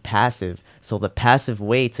being passive. So the passive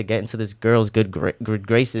way to get into this girl's good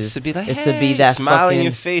graces Is to be like, is hey, to be that smile in fucking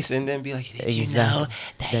your face and then be like, did you know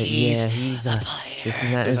that he's yeah, he's a this player?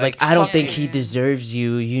 and that. It's It's like, like, I don't fuck think it. he deserves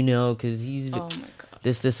you, you know, because he's Oh my god.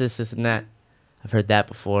 this and that. I've heard that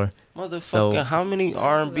before. Motherfucker, So- how many That's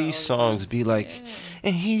R&B what I always songs say. be like, Yeah.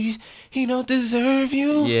 and he don't deserve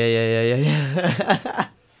you. Yeah.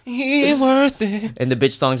 He ain't worth it. And the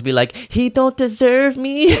bitch songs be like, he don't deserve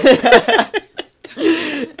me.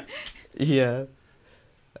 Yeah.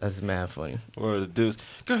 That's mad funny. Or the dudes,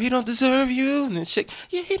 girl, he don't deserve you. And then shit,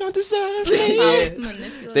 yeah, he don't deserve That's me. how Yeah. it's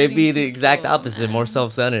manipulating They be the exact people, opposite, more man.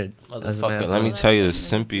 self-centered. That's mad Motherfucker, let funny. me That tell you the shit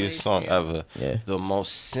simplest manipulates song you. ever. Yeah. The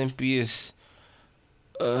most simplest.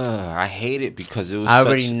 I hate it because it was I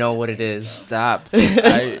already such... know what it is. Stop.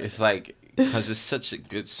 It's like, because it's such a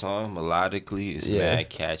good song melodically. It's Yeah. mad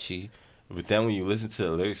catchy. But then when you listen to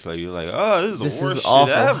the lyrics, like, you're like, oh, this is the This worst is shit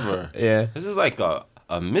awful. ever. Yeah. This is like a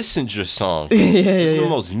messenger song. Yeah, This yeah, is the yeah.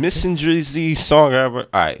 most messengersy song ever. All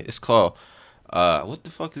right, it's called, what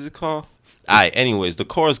the fuck is it called? All right, anyways, the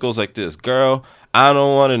chorus goes like this. Girl, I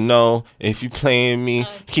don't want to know if you playing me,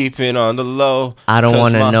 keep it on the low. I don't 'cause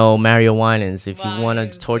want to my- know Mario Winans if you want to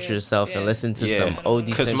Vibes, torture yeah, yourself yeah, and listen to Yeah, some OD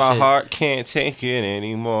because shit. my heart can't take it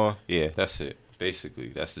anymore. Yeah, that's it. Basically,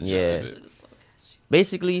 that's the gist Yeah. of it.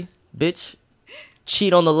 Basically, bitch,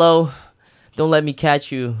 cheat on the low. Don't let me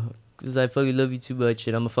catch you because I fucking love you too much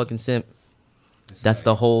and I'm a fucking simp. That's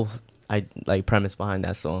the whole premise behind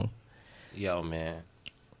that song. Yo, man.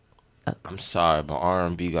 I'm sorry, but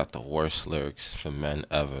R&B got the worst lyrics for men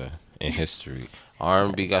ever in history.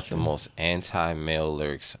 R&B got the most anti-male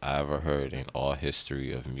lyrics I ever heard in all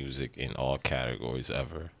history of music in all categories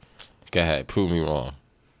ever. Go ahead, prove me wrong.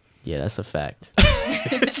 Yeah, that's a fact.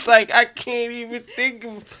 It's like I can't even think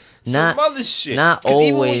of Not- some other shit. not 'Cause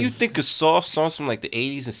even when you always. think of soft songs from like the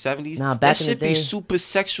 80s and 70s, Nah, back that in the shit be day- super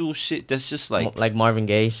sexual shit that's just like Like Marvin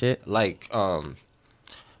Gaye shit. won't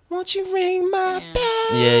you ring my Yeah. bell?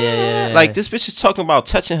 Yeah. Like this bitch is talking about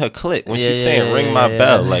touching her clit when Yeah, she's yeah, saying yeah, ring yeah, my yeah.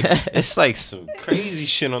 bell. Like it's like some crazy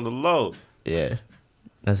shit on the low. Yeah,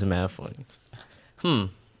 that's mad funny.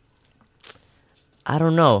 I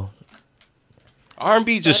don't know.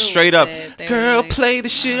 R&B just Settle straight up, with it. They were girl, like, play the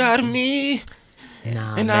shit out of me,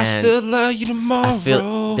 Nah, and man. I still love you tomorrow. I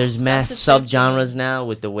feel there's mass That's the shit, subgenres man. now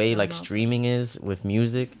with the way like know. streaming is with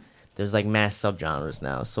music. There's like mass subgenres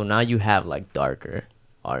now. So now you have like darker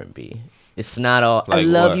R&B. It's not all I Like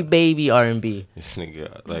love what? you baby R&B. This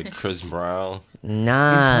nigga like Chris Brown. These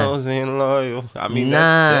Nah. hoes ain't loyal. I mean,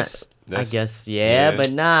 Nah. that's I guess yeah,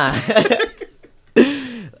 but nah.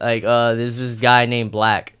 Like there's this guy named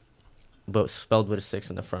Black, but spelled with a 6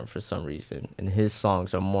 in the front for some reason, and his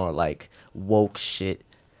songs are more like woke shit,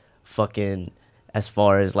 fucking as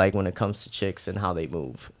far as like when it comes to chicks and how they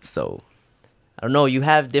move. So I don't know. You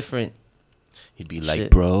have different. He'd be like,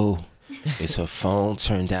 Shit. bro, is her phone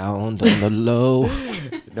turned down on the low?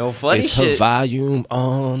 No funny Is her shit. volume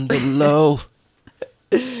on the low?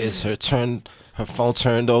 Is her phone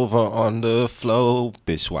turned over on the flow?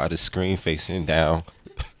 Bitch, why the screen facing down?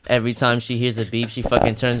 Every time she hears a beep, she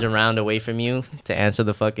fucking turns around away from you to answer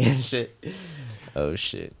the fucking shit. Oh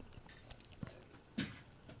shit.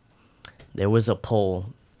 There was a poll.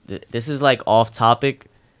 This is like off topic,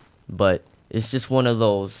 but it's just one of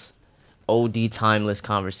those OD timeless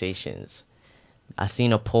conversations. I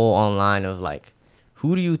seen a poll online of like,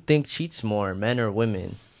 Who do you think cheats more, men or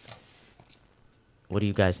women? What do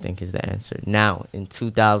you guys think is the answer now in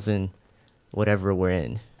 2000, whatever we're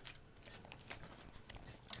in?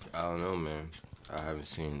 I don't know, man. I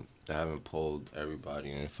haven't polled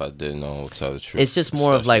everybody, and if I did know, I'll tell the truth. It's just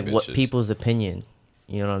more of like Especially what bitches. people's opinion.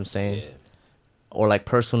 You know what I'm saying? Yeah. Or like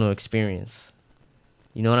personal experience.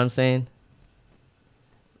 You know what I'm saying?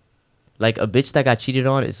 Like a bitch that got cheated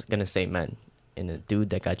on is gonna say men, and a dude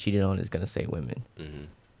that got cheated on is gonna say women. Mm-hmm.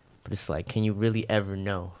 But it's like, can you really ever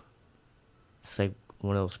know? It's like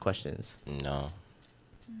one of those questions. No.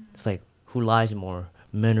 It's like, who lies more,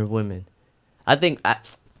 men or women? I'm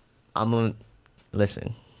gonna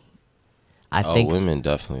listen. I think women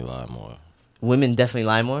definitely lie more. women definitely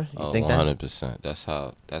lie more. You think that? 100%.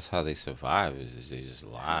 That's how they survive. Is they just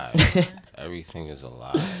lie. Everything is a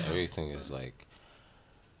lie. Everything is like,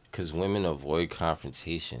 because women avoid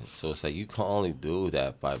confrontation. So it's like you can only do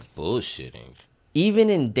that by bullshitting. Even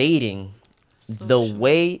in dating, the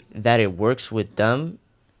way that it works with them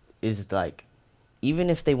is like, even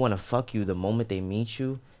if they want to fuck you the moment they meet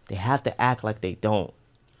you, they have to act like they don't.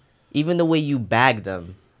 Even the way you bag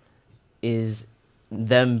them is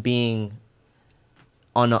them being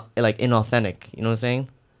like inauthentic. You know what I'm saying?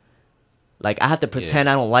 Like, I have to pretend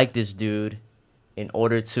I don't like this dude in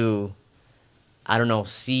order to, I don't know,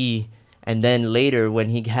 see. And then later, when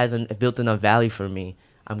he hasn't built enough value for me,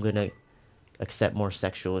 I'm going to accept more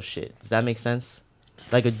sexual shit. Does that make sense?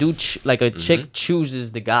 Like a dude, chick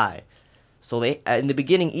chooses the guy. So they, in the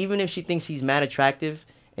beginning, even if she thinks he's mad attractive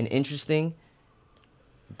and interesting,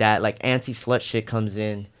 that like anti-slut shit comes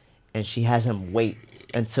in, and she has him wait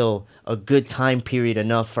until a good time period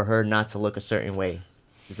enough for her not to look a certain way.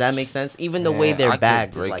 Does that make sense? Even the way they're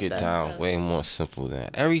bagged is like that. I could break it down way more simple than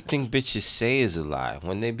that. Everything bitches say is a lie.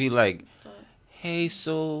 When they be like, hey,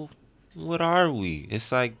 so what are we? It's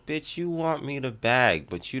like, bitch, you want me to bag,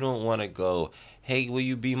 but you don't want to go, hey, will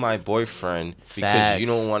you be my boyfriend? Because you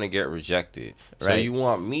don't want to get rejected. So Right. you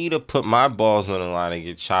want me to put my balls on the line and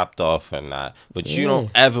get chopped off or not. But you Yeah. don't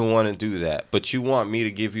ever want to do that. But you want me to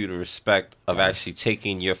give you the respect of actually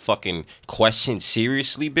taking your fucking question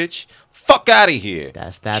seriously, bitch? Fuck out of here.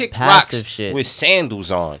 That's that Kick passive rocks shit. with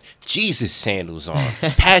sandals on. Jesus sandals on.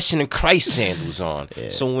 Passion of Christ sandals on. Yeah.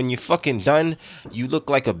 So when you're fucking done, you look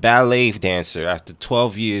like a ballet dancer after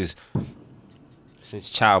 12 years since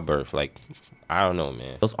childbirth. Like, I don't know,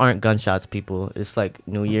 man. Those aren't gunshots, people. It's like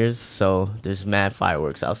New Year's, so there's mad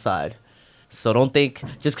fireworks outside. So don't think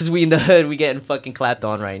just because we in the hood, we getting fucking clapped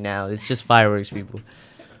on right now. It's just fireworks, people.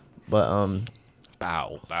 But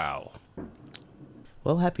Bow.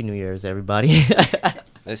 well, happy New Year's, everybody.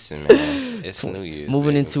 Listen, man, it's New Year's.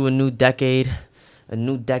 Moving baby. into a new decade,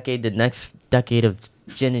 the next decade of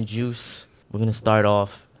gin and juice. We're gonna start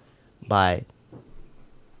off by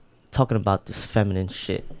talking about this feminine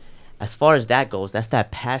shit. As far as that goes, that's that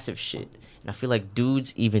passive shit. And I feel like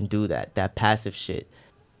dudes even do that passive shit.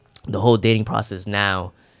 The whole dating process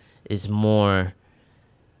now is more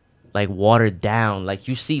like watered down. Like,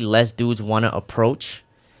 you see less dudes want to approach,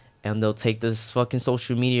 and they'll take this fucking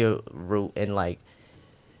social media route and like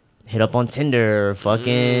hit up on Tinder or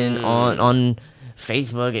fucking on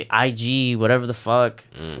Facebook, IG, whatever the fuck.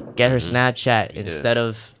 Get her Snapchat instead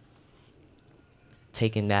of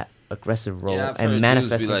taking that aggressive role I've heard and dudes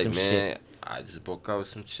manifesting be like, some man, shit. I just broke up with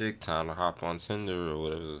some chick, time to hop on Tinder or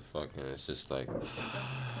whatever the fuck, and it's just like,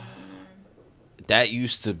 that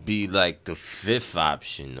used to be like the fifth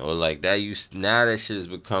option, or like now that shit is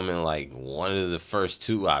becoming like one of the first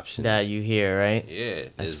two options That you hear, right? Yeah,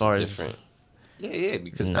 As it's far as- different. Yeah,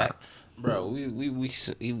 because back, bro,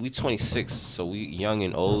 we 26, so we young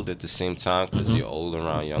and old at the same time, because you're old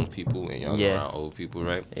around young people and young around old people,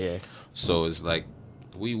 right? Yeah. So it's like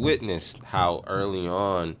we witnessed how early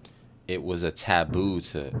on it was a taboo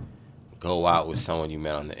to go out with someone you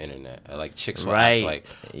met on the internet. Like, chicks would act like,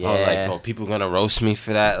 oh, people gonna roast me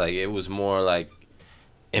for that. Like, it was more like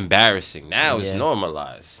embarrassing. Now it's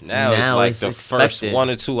normalized. Now it's like the expected. first one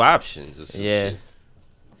or two options or some shit.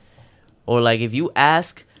 Or like, if you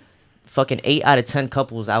ask fucking 8 out of 10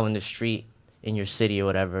 couples out in the street in your city or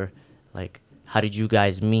whatever, like, how did you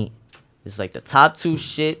guys meet? It's like the top 2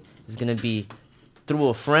 shit is gonna be through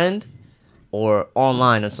a friend or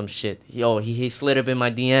online or some shit. Yo, he slid up in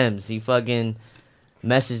my DMs. He fucking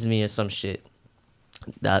messaged me or some shit.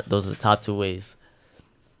 Those are the top 2 ways.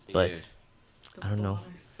 But I don't know.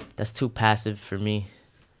 That's too passive for me.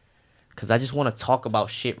 Because I just want to talk about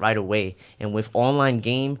shit right away. And with online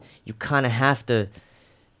game, you kind of have to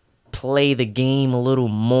play the game a little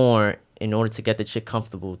more in order to get the chick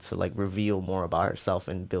comfortable to, like, reveal more about herself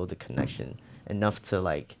and build a connection enough to,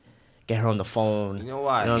 like, get her on the phone. You know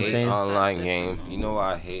why You know I what I'm hate saying? online game? You know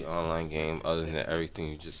why I hate online game? Other than everything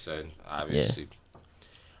you just said, obviously.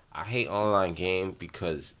 I hate online game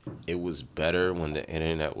because it was better when the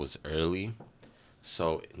internet was early.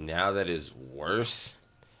 So now that it's worse,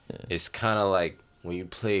 it's kind of like when you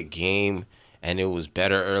play a game and it was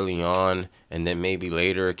better early on, and then maybe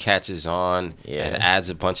later it catches on and adds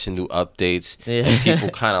a bunch of new updates, and people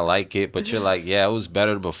kind of like it, but you're like, yeah, it was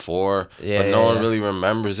better before, but no one really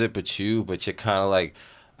remembers it but you, but you're kind of like,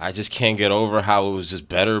 I just can't get over how it was just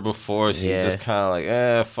better before, so you're just kind of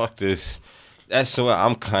like, fuck this. That's where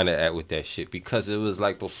I'm kind of at with that shit, because it was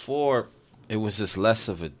like before, it was just less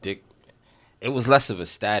of a it was less of a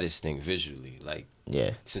status thing visually. Like,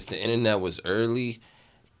 since the internet was early,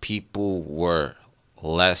 people were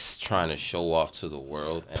less trying to show off to the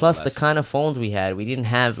world. And plus, the kind of phones we had, we didn't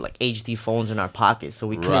have like HD phones in our pockets, so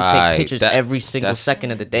we couldn't take pictures every single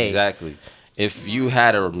second of the day. Exactly. If you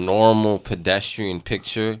had a normal pedestrian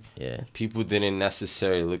picture, people didn't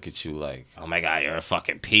necessarily look at you like, oh my God, you're a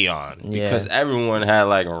fucking peon. Because everyone had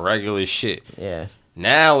like regular shit. Yeah.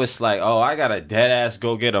 Now it's like, oh, I gotta dead ass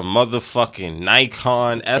go get a motherfucking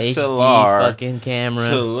Nikon SLR HD fucking camera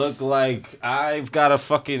to look like I've got a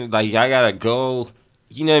fucking, like, I gotta go,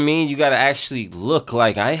 you know what I mean? You gotta actually look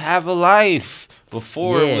like I have a life.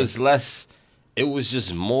 Before it was less, it was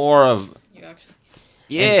just more of,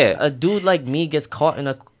 and a dude like me gets caught in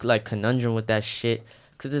a like conundrum with that shit,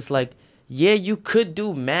 because it's like, you could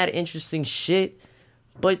do mad interesting shit,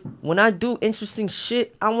 but when I do interesting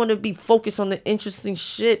shit, I want to be focused on the interesting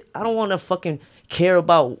shit. I don't want to fucking care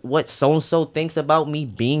about what so-and-so thinks about me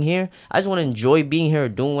being here. I just want to enjoy being here,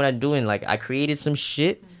 doing what I'm doing. Like, I created some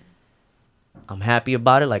shit. I'm happy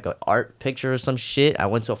about it, like an art picture or some shit. I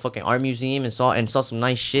went to a fucking art museum and saw some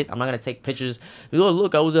nice shit. I'm not going to take pictures. Oh,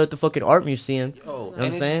 look, I was at the fucking art museum. You know what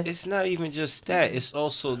I'm saying? It's not even just that. It's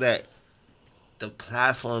also that the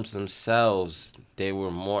platforms themselves, they were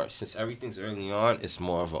more, since everything's early on, it's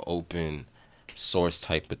more of an open source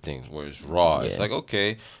type of thing, where it's raw. It's like,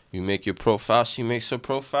 okay, you make your profile, she makes her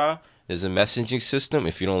profile, there's a messaging system.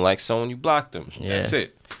 If you don't like someone, you block them. That's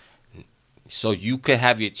it. So you could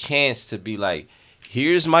have your chance to be like,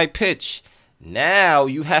 here's my pitch. Now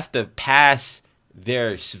you have to pass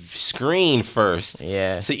their screen first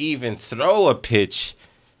to even throw a pitch,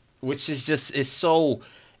 which is just, it's so...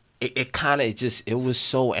 It kind of just, it was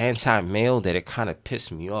so anti-male that it kind of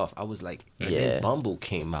pissed me off. I was like, and then Bumble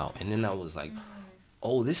came out. And then I was like,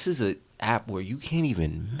 oh, this is an app where you can't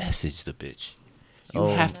even message the bitch. You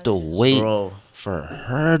have to wait for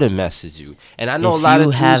her to message you. And I know a lot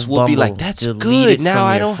of dudes will be like, that's good. Now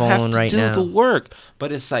I don't have to do the work.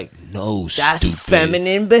 But it's like, no, that's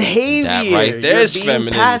feminine behavior. That right there is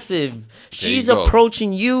feminine. Passive. She's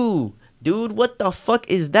approaching you. Dude, what the fuck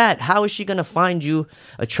is that? How is she gonna find you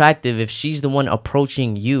attractive if she's the one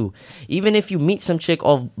approaching you? Even if you meet some chick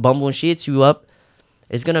off Bumble and she hits you up,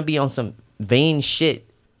 it's gonna be on some vain shit.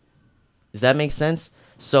 Does that make sense?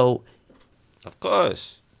 So, of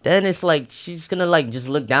course. Then it's like she's gonna like just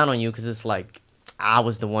look down on you because it's like, I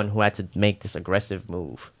was the one who had to make this aggressive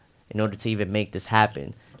move in order to even make this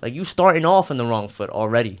happen. Like, you starting off on the wrong foot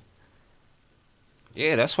already.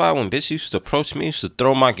 Yeah, that's why when bitch used to approach me, used to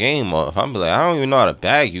throw my game off. I'm like, I don't even know how to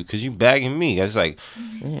bag you because you bagging me. I was like,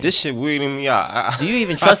 this shit weirding me out. Do you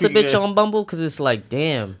even trust a bitch on Bumble? Because it's like,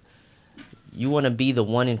 damn, you want to be the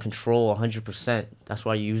one in control 100%. That's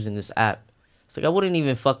why you're using this app. It's like, I wouldn't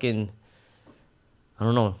even fucking, I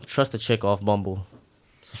don't know, trust a chick off Bumble.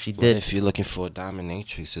 If she did. If you're looking for a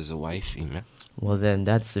dominatrix as a wifey, man. Well, then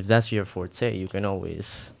if that's your forte, you can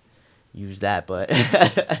always use that, but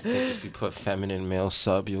I think if you put feminine male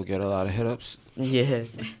sub, you'll get a lot of hit-ups. Yeah.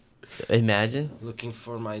 Imagine. Looking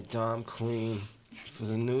for my dom queen for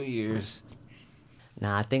the New Year's.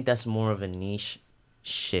 Nah, I think that's more of a niche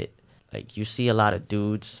shit. Like, you see a lot of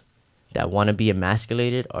dudes that want to be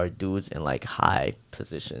emasculated are dudes in, like, high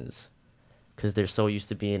positions. Because they're so used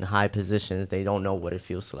to being in high positions, they don't know what it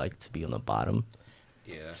feels like to be on the bottom.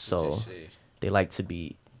 Yeah, that's so what they say. They like to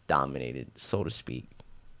be dominated, so to speak.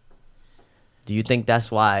 Do you think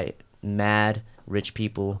that's why mad rich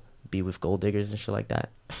people be with gold diggers and shit like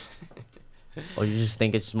that? Or you just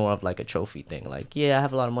think it's more of like a trophy thing? Like, yeah, I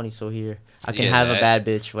have a lot of money, so here. I can have a bad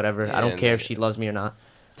bitch, whatever. Yeah, I don't care if she loves me or not,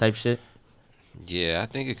 type shit. Yeah, I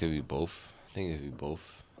think it could be both.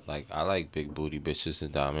 Like, I like big booty bitches to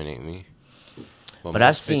dominate me. But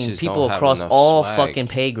I've seen people across all fucking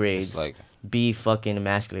pay grades like, be fucking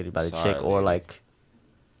emasculated by the chick. Or like,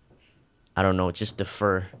 I don't know, just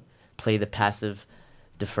play the passive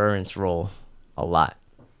deference role a lot.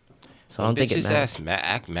 So I don't think it matters.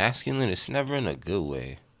 Act masculine, it's never in a good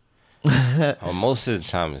way. Most of the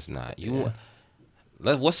time it's not.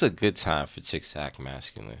 What's a good time for chicks to act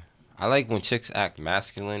masculine? I like when chicks act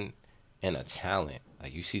masculine and a talent.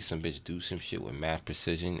 Like you see some bitch do some shit with mad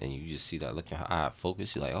precision, and you just see that look in her eye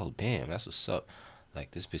focus. You're like, oh damn, that's what's up. Like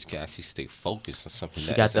this bitch can actually stay focused on something.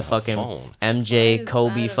 She got the fucking MJ,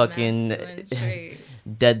 Kobe, fucking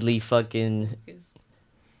deadly fucking.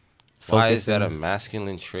 Why is that a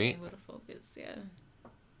masculine trait? Able to focus, yeah.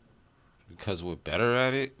 Because we're better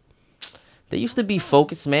at it. They used to be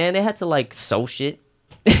focused, man. They had to like sew shit.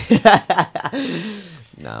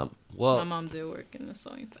 Nah. Well, my mom did work in the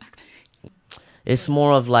sewing factory. It's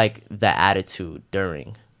more of like the attitude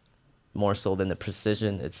during, more so than the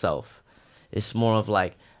precision itself. It's more of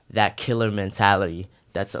like that killer mentality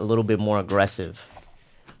that's a little bit more aggressive,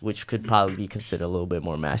 which could probably be considered a little bit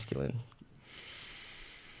more masculine.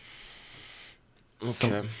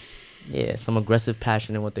 Okay. Some aggressive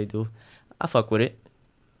passion in what they do. I fuck with it.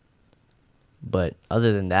 But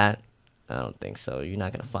other than that, I don't think so. You're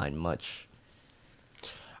not going to find much.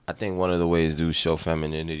 I think one of the ways dudes show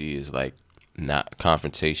femininity is like not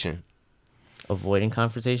confrontation. Avoiding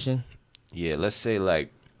confrontation? Yeah, let's say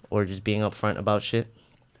like. Or just being upfront about shit?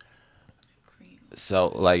 So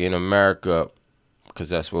like in America, because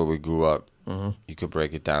that's where we grew up, mm-hmm. you could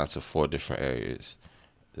break it down to 4 different areas.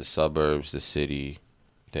 The suburbs, the city,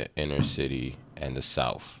 the inner city, and the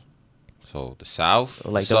south. So the south,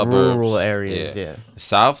 like the suburbs, rural areas, yeah. The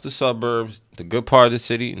south, the suburbs, the good part of the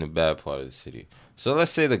city, and the bad part of the city. So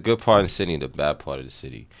let's say the good part of the city and the bad part of the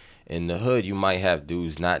city. In the hood, you might have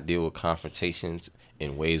dudes not deal with confrontations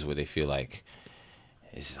in ways where they feel like,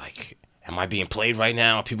 it's like, am I being played right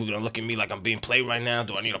now? Are people going to look at me like I'm being played right now?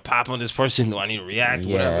 Do I need to pop on this person? Do I need to react?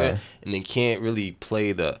 Yeah. Whatever. And they can't really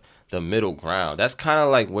play the middle ground. That's kind of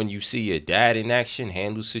like when you see your dad in action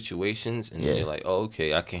handle situations, and you're like, oh,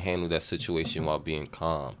 okay, I can handle that situation while being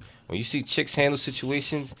calm. When you see chicks handle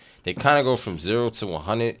situations, they kind of go from 0 to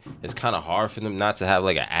 100. It's kind of hard for them not to have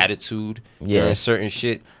like an attitude during certain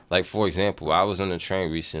shit. Like, for example, I was on the train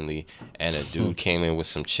recently, and a dude came in with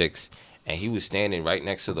some chicks, and he was standing right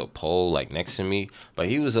next to the pole, like next to me, but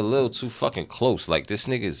he was a little too fucking close. Like, this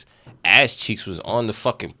nigga's ass cheeks was on the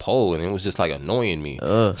fucking pole, and it was just like annoying me.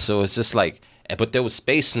 So it's just like, but there was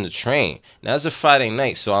space in the train. Now it's a Friday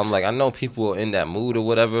night, so I'm like, I know people are in that mood or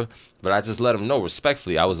whatever, but I just let them know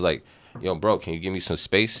respectfully. I was like, yo, bro, can you give me some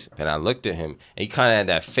space? And I looked at him, and he kind of had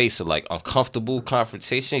that face of like uncomfortable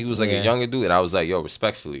confrontation. He was like a younger dude, and I was like, yo,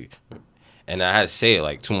 respectfully. And I had to say it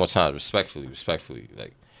like 2 more times, respectfully,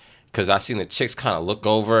 like. Because I seen the chicks kind of look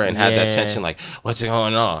over and have that tension, like, what's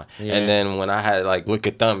going on? Yeah. And then when I had, like, look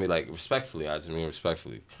at them, be like, respectfully. I just mean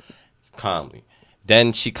respectfully, calmly.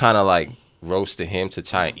 Then she kind of, like, roasted him to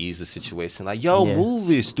try and ease the situation. Like, yo, move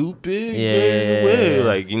it, stupid. Yeah.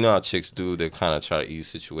 Like, you know how chicks do. They kind of try to ease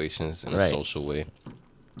situations in a social way.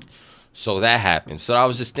 So that happened. So I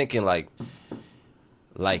was just thinking, like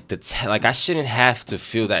I shouldn't have to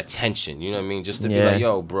feel that tension, you know what I mean? Just to be like,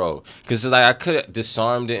 yo, bro. Because like I could have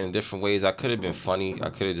disarmed it in different ways. I could have been funny. I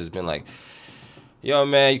could have just been like, yo,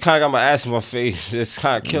 man, you kind of got my ass in my face. It's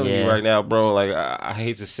kind of killing me right now, bro. Like, I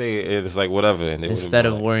hate to say it. It's like, whatever. And instead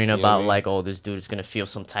of worrying about, like, oh, this dude is going to feel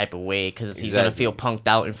some type of way because he's going to feel punked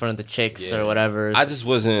out in front of the chicks or whatever. I just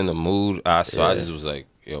wasn't in the mood. So I just was like,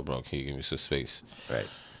 yo, bro, can you give me some space? Right.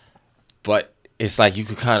 But it's like you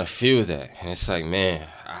could kind of feel that. And it's like, man,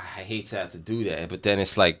 I hate to have to do that. But then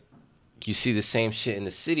it's like you see the same shit in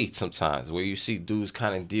the city sometimes where you see dudes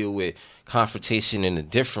kind of deal with confrontation in a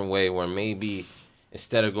different way where maybe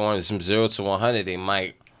instead of going from 0 to 100, they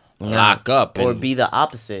might lock up. Or be the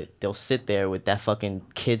opposite. They'll sit there with that fucking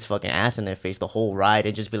kid's fucking ass in their face the whole ride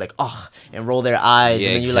and just be like, oh, and roll their eyes. Yeah,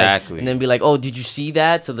 and then exactly. And then be like, oh, did you see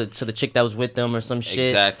that? To the chick that was with them or some shit.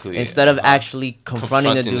 Exactly. Instead of actually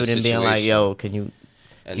confronting the dude and being like, yo, can you...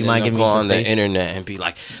 And do you mind giving me some space? Go on the internet and be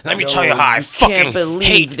like, let me tell you how I fucking can't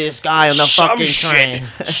believe this guy on the fucking train.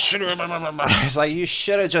 It's like, you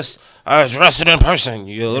should have just addressed it in person,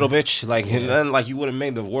 you little bitch. Like, and then, like, you would have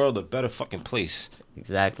made the world a better fucking place.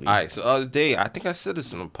 Exactly. All right, so the other day, I think I said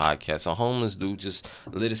this in a podcast, a homeless dude just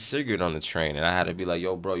lit a cigarette on the train, and I had to be like,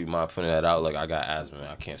 yo, bro, you mind putting that out? Like, I got asthma, man.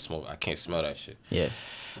 I can't smoke. I can't smell that shit. Yeah.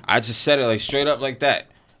 I just said it, like, straight up like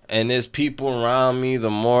that. And there's people around me,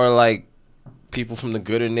 the more, like, people from the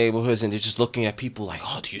gooder neighborhoods, and they're just looking at people like,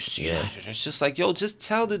 oh, do you see that? It's just like, yo, just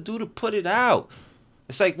tell the dude to put it out.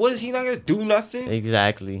 It's like, what is he not gonna do nothing?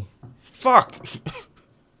 Exactly. Fuck.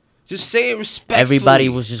 Just say it respectfully. Everybody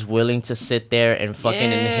was just willing to sit there and fucking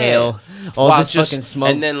inhale all this fucking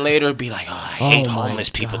smoke. And then later be like, oh, I hate homeless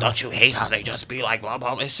people. Don't you hate how they just be like, blah,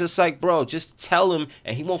 blah, blah. It's just like, bro, just tell him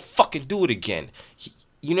and he won't fucking do it again.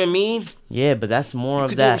 You know what I mean? Yeah, but that's more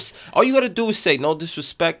of that. All you gotta do is say no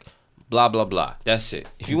disrespect, blah blah blah. That's it.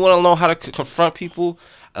 If you want to know how to confront people,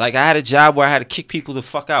 like I had a job where I had to kick people the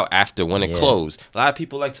fuck out after when it closed. A lot of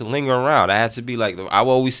people like to linger around. I had to be like,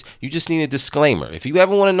 you just need a disclaimer. If you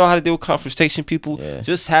ever want to know how to deal with confrontation people,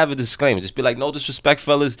 just have a disclaimer. Just be like, no disrespect,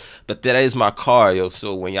 fellas, but that is my car, yo.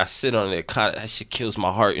 So when y'all sit on it, that shit kills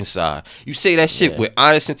my heart inside. You say that shit with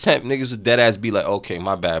honest intent, niggas with dead ass be like, okay,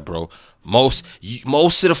 my bad, bro. Most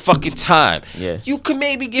of the fucking time, you could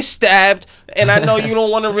maybe get stabbed, and I know you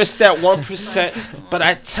don't want to risk that 1%, but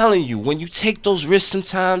I'm telling you, when you take those risks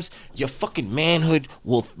sometimes, your fucking manhood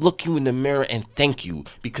will look you in the mirror and thank you,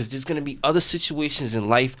 because there's going to be other situations in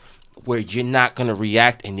life where you're not going to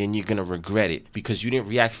react, and then you're going to regret it, because you didn't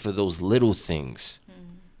react for those little things.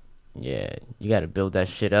 Yeah, you got to build that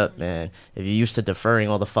shit up, man. If you're used to deferring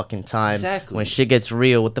all the fucking time, when shit gets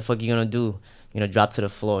real, what the fuck you going to do? You know, drop to the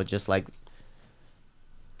floor just like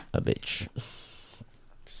a bitch.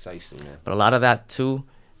 Precisely, man. But a lot of that, too,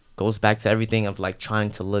 goes back to everything of, like,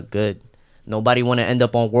 trying to look good. Nobody want to end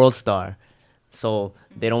up on World Star. So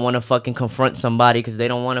they don't want to fucking confront somebody because they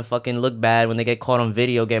don't want to fucking look bad when they get caught on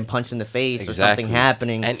video getting punched in the face or something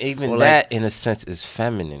happening. And even that, in a sense, is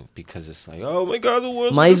feminine because it's like, oh, my God, the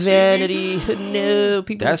world's my vanity. No,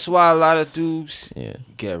 people. That's why a lot of dudes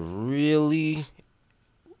get really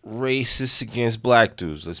racist against black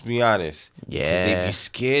dudes. Let's be honest. Yeah. Because they be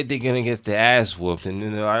scared they're going to get their ass whooped. And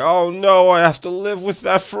then they're like, oh, no, I have to live with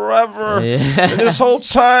that forever. Yeah. And this whole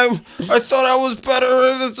time, I thought I was better.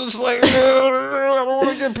 And it's just like, I don't want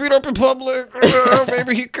to get beat up in public.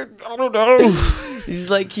 Maybe he could, I don't know. He's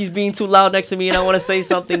like, he's being too loud next to me and I want to say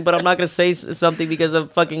something, but I'm not going to say something because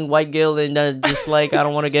of fucking white guilt. And just like, I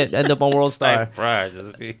don't want to end up on World Star.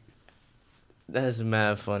 That's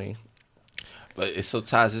mad funny. But it's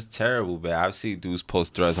sometimes it's terrible, man. I've seen dudes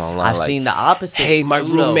post threads online. I've seen the opposite. Hey, my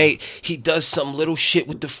roommate, he does some little shit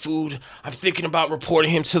with the food. I'm thinking about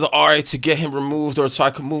reporting him to the RA to get him removed or so I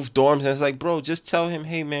can move dorms. And it's like, bro, just tell him,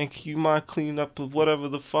 hey, man, can you mind cleaning up whatever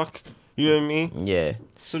the fuck? You know what I mean? Yeah.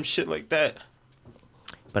 Some shit like that.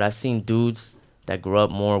 But I've seen dudes that grew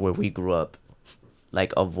up more where we grew up,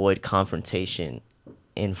 like, avoid confrontation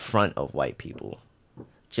in front of white people.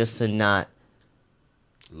 Just to not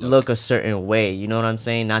look a certain way, you know what I'm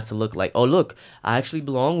saying? Not to look like, oh, look, I actually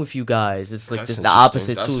belong with you guys. It's like the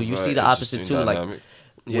opposite too. You see the opposite too, like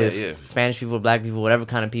with Spanish people, black people, whatever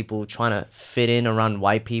kind of people trying to fit in around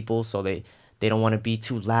white people, so they don't want to be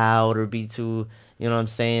too loud or be too, you know what I'm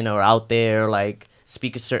saying, or out there, like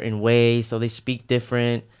speak a certain way, so they speak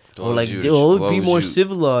different, or like be more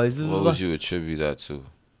civilized. What would you attribute that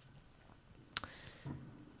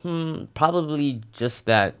to? Probably just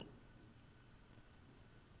that.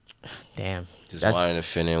 Damn. Just wanting to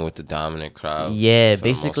fit in with the dominant crowd. Yeah,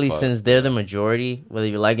 basically, since they're the majority, whether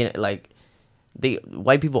you like it, like,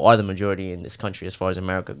 white people are the majority in this country as far as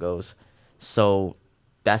America goes. So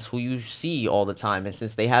that's who you see all the time. And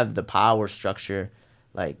since they have the power structure,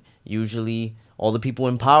 like, usually all the people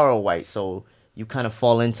in power are white. So you kind of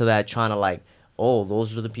fall into that trying to, like, oh,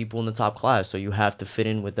 those are the people in the top class. So you have to fit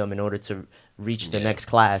in with them in order to reach the next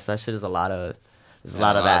class. That shit is a lot of... There's a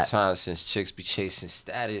lot of that. A lot of times, since chicks be chasing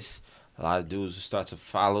status, a lot of dudes will start to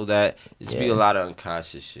follow that. It's be a lot of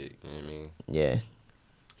unconscious shit. You know what I mean? Yeah.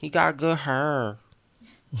 He got good hair.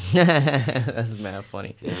 That's mad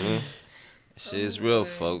funny. Mm-hmm. Shit is real,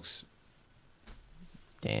 folks.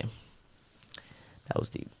 Damn. That was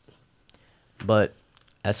deep. But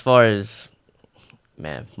as far as,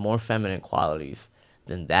 man, more feminine qualities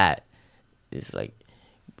than that is like,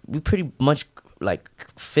 we pretty much like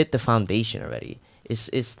fit the foundation already.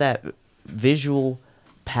 It's that visual,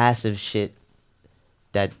 passive shit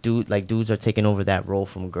that dudes are taking over that role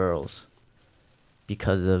from girls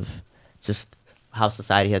because of just how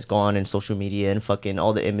society has gone and social media and fucking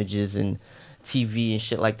all the images and TV and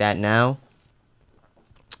shit like that. Now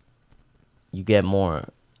you get more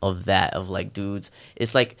of that, of like dudes.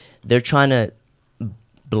 It's like they're trying to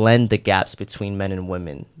blend the gaps between men and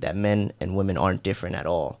women, that men and women aren't different at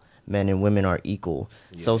all. Men and women are equal.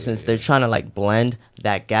 Since they're trying to like blend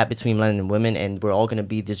that gap between men and women, and we're all gonna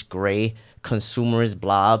be this gray consumerist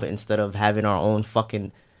blob instead of having our own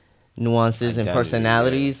fucking nuances and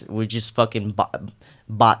personalities, we're just fucking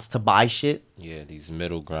bots to buy shit. Yeah, these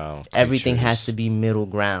middle ground creatures. Everything has to be middle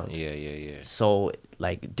ground. Yeah. So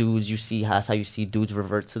like dudes, that's how you see dudes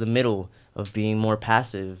revert to the middle of being more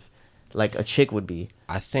passive, like a chick would be.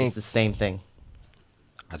 I think it's the same thing.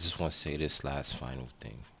 I just want to say this last final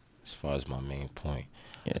thing as far as my main point.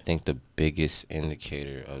 Yeah. I think the biggest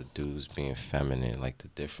indicator of dudes being feminine, like the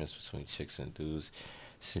difference between chicks and dudes,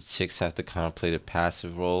 since chicks have to kind of play the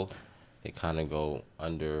passive role, they kind of go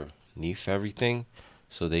underneath everything,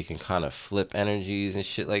 so they can kind of flip energies and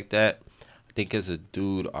shit like that. I think as a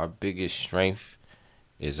dude, our biggest strength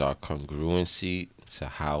is our congruency to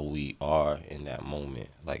how we are in that moment.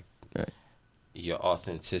 Like, Right. your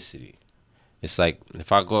authenticity. It's like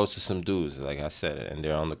if I go to some dudes, like I said, and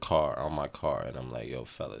they're on my car, and I'm like, yo,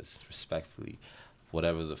 fellas, respectfully,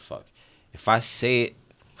 whatever the fuck. If I say it,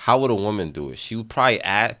 how would a woman do it? She would probably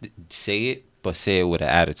say it, but say it with an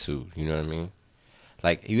attitude. You know what I mean?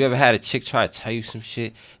 Like, you ever had a chick try to tell you some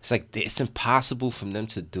shit? It's like it's impossible for them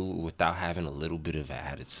to do it without having a little bit of an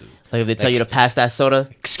attitude. Like if they tell you to pass that soda.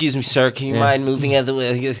 Excuse me, sir. Can you mind moving out of the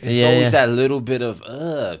way? It's always that little bit of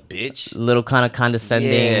bitch. Little kind of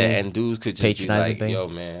condescending. Yeah, and dudes could just be like, thing. yo,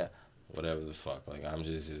 man, whatever the fuck. Like,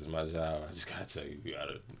 it's my job. I just gotta tell you, you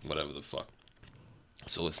gotta, whatever the fuck.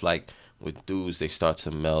 So it's like with dudes, they start to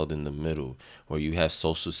meld in the middle, where you have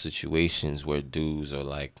social situations where dudes are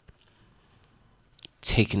like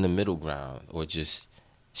taking the middle ground, or just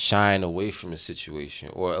shying away from a situation,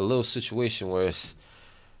 or a little situation where it's,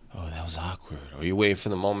 oh, that was awkward, or you're waiting for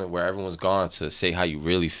the moment where everyone's gone to say how you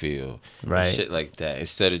really feel, right? Shit like that,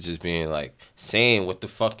 instead of just being like saying what the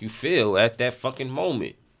fuck you feel at that fucking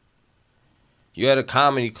moment. You at a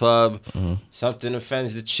comedy club, something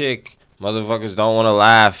offends the chick, motherfuckers don't want to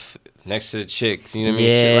laugh next to the chick, you know what I mean?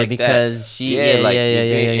 Yeah, shit like because that. she, you're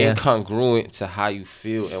being incongruent to how you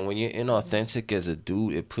feel, and when you're inauthentic as a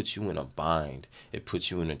dude, it puts you in a bind, it puts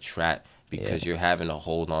you in a trap, because you're having to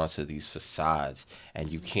hold on to these facades, and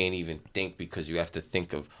you can't even think, because you have to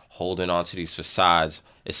think of holding on to these facades.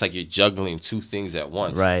 It's like you're juggling two things at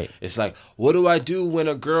once. Right. It's like, what do I do when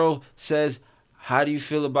a girl says, how do you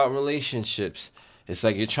feel about relationships? It's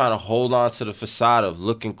like you're trying to hold on to the facade of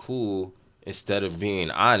looking cool instead of being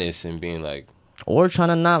honest and being like, or trying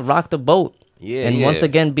to not rock the boat. Yeah, and once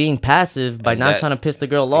again being passive by not trying to piss the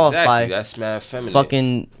girl off by that's mad feminine.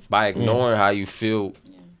 Fucking by ignoring how you feel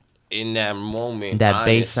in that moment. That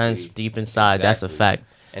honestly. base sense deep inside. That's a fact.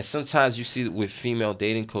 And sometimes you see with female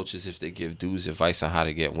dating coaches, if they give dudes advice on how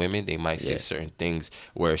to get women, they might say certain things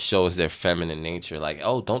where it shows their feminine nature. Like,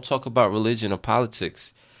 oh, don't talk about religion or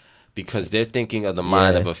politics, because they're thinking of the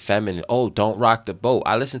mind of a feminine. Oh, don't rock the boat.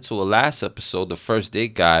 I listened to a last episode, the first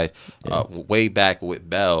date guide, way back with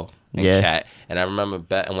Belle and Kat. And I remember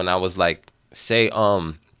when I was like, say,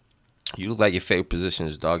 you look like your favorite position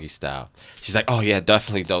is doggy style. She's like, oh, yeah,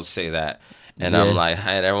 definitely don't say that. And I'm like,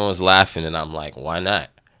 and everyone was laughing, and I'm like, why not?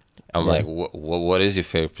 I'm like, what is your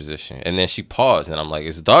favorite position? And then she paused, and I'm like,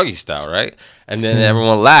 it's doggy style, right? And then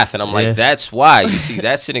everyone laughed, and I'm like, that's why. You see,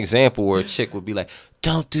 that's an example where a chick would be like,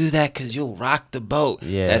 don't do that because you'll rock the boat.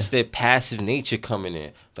 Yeah. That's their passive nature coming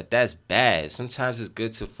in. But that's bad. Sometimes it's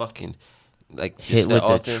good to fucking, like, just hit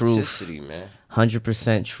with the truth, man.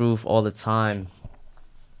 100% truth all the time.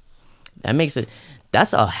 That makes it,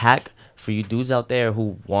 that's a hack for you dudes out there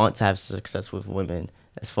who want to have success with women.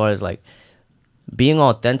 As far as, like, being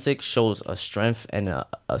authentic shows a strength and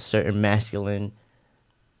a certain masculine,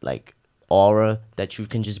 like, aura that you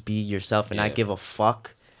can just be yourself and not give a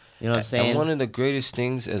fuck. You know what I'm saying? And one of the greatest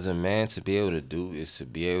things as a man to be able to do is to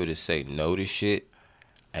be able to say no to shit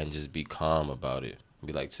and just be calm about it.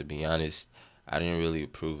 Be like, to be honest, I didn't really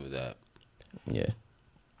approve of that. Yeah.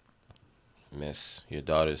 Miss, your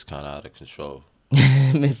daughter's kind of out of control.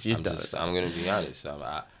 Miss, your daughter. I'm going to be honest.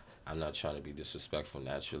 I'm not trying to be disrespectful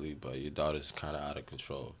naturally, but your daughter's kind of out of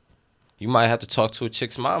control. You might have to talk to a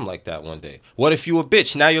chick's mom like that one day. What if you a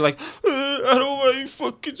bitch? Now you're like, I don't want to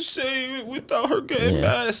fucking say it without her getting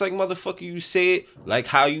mad. It's like, motherfucker, you say it like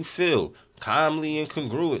how you feel. Calmly and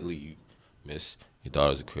congruently. Miss, your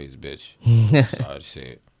daughter's a crazy bitch. Sorry to say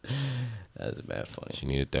it. That's bad funny. She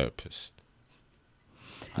need a therapist.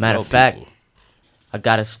 Matter of fact, I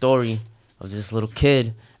got a story of this little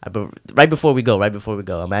kid. Right before we go, I'm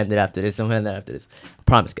gonna end it after this.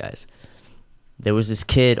 Promise, guys. There was this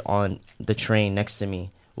kid on the train next to me.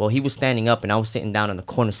 Well, he was standing up, and I was sitting down in the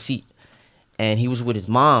corner seat. And he was with his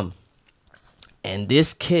mom. And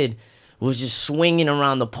this kid was just swinging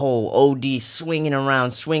around the pole, OD, swinging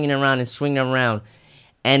around.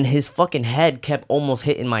 And his fucking head kept almost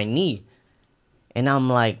hitting my knee. And I'm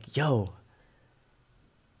like, yo,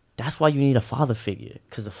 that's why you need a father figure.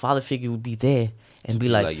 Because the father figure would be there and be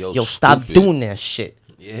like, yo, stop doing that shit.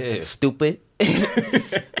 Yeah. Stupid.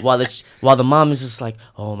 while the mom is just like,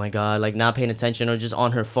 oh my God, like not paying attention or just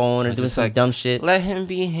on her phone or doing some like, dumb shit. Let him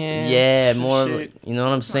be him. Yeah, more, shit. You know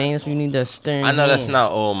what I'm saying? That's what you need that stern. I know hand. That's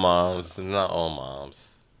not all moms. It's not all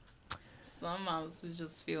moms. Some moms would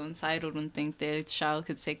just feel entitled and think their child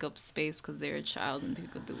could take up space because they're a child and they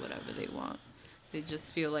could do whatever they want. They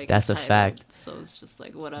just feel like that's entitled, a fact. so it's just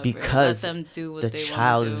like whatever. Because let them do what the they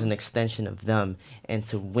child want to is do. an extension of them, and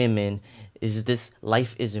to women, is this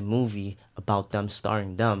life is a movie about them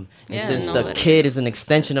starring them. And Yeah, since no, the it kid is is. an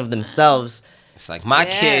extension of themselves, It's like my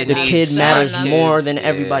Yeah, kid. the that's kid fair matters enough. more than Yeah,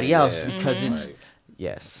 everybody else yeah. because it's Right.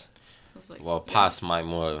 yes. I was like, Well, Pops might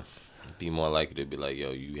be more likely to be like,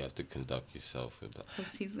 yo, you have to conduct yourself with that.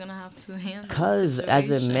 because he's gonna have to handle. Because the as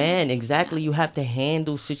a situation. man, exactly, you have to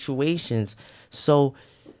handle situations. So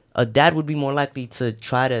a dad would be more likely to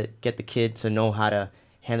try to get the kid to know how to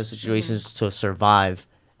handle situations to survive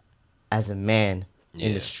as a man in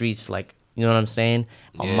the Yeah. streets. Like, you know what I'm saying?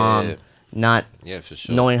 A Yeah. mom not Yeah, for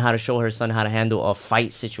sure. knowing how to show her son how to handle a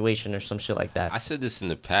fight situation or some shit like that. I said this in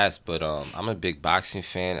the past, but I'm a big boxing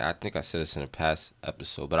fan. I think I said this in the past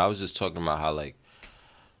episode, but I was just talking about how, like,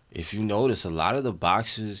 if you notice, a lot of the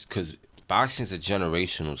boxers, because boxing is a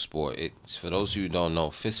generational sport. It's, for those of you who don't know,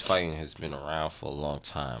 fist fighting has been around for a long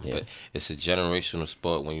time, Yeah. but it's a generational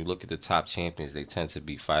sport. When you look at the top champions, they tend to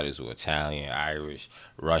be fighters who are Italian, Irish,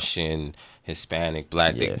 Russian, Hispanic,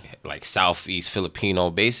 Black, Yeah. like Southeast, Filipino,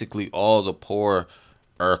 basically all the poorer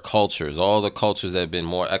cultures, all the cultures that have been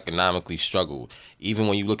more economically struggled. Even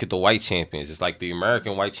when you look at the white champions, it's like the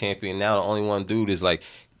American white champion now, the only one dude is like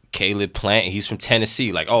Caleb Plant. He's from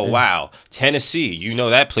Tennessee. Like, oh, wow, Tennessee. You know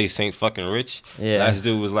that place ain't fucking rich. Yeah. Last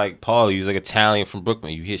dude was like Paulie. He's like Italian from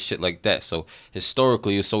Brooklyn. You hear shit like that. So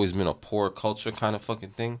historically, it's always been a poor culture kind of fucking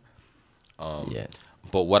thing. Yeah.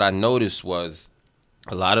 But what I noticed was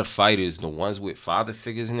a lot of fighters, the ones with father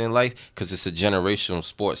figures in their life, because it's a generational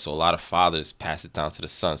sport, so a lot of fathers pass it down to the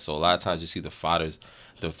sons. So a lot of times you see the fighters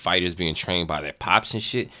being trained by their pops and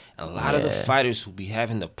shit. And a lot of the Yeah. fighters who be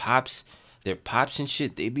having their pops and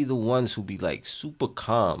shit, they be the ones who be like super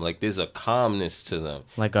calm. Like there's a calmness to them.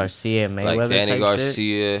 Like Garcia, Mayweather Like Danny type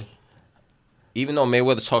Garcia. shit. Even though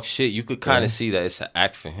Mayweather talks shit, you could kind Yeah. of see that it's an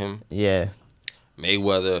act for him. Yeah.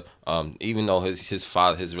 Mayweather, even though his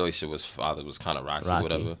father, his relationship with his father was kind of rocky, Rocky,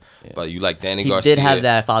 whatever. yeah. But you like Danny He Garcia. did have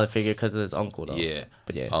that father figure because of his uncle, though. Yeah.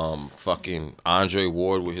 But yeah. Fucking Andre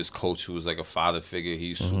Ward with his coach, who was like a father figure.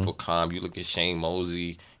 He's Mm-hmm. super calm. You look at Shane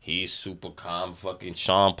Mosey, he's super calm. Fucking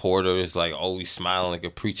Sean Porter is like always smiling like a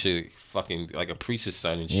preacher, fucking like a preacher's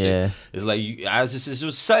son and shit. Yeah. It's like it's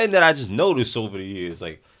just something that I just noticed over the years.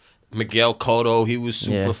 Like Miguel Cotto, he was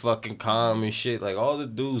super Yeah. fucking calm and shit. Like all the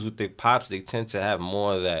dudes with their pops, they tend to have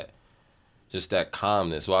more of that, just that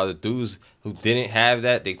calmness. While the dudes who didn't have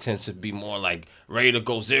that, they tend to be more like ready to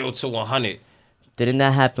go 0 to 100. Didn't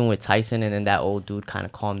that happen with Tyson, and then that old dude kind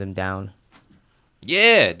of calmed him down?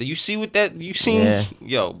 Yeah, do you see what that you seen? Yeah.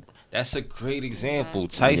 Yo, that's a great example.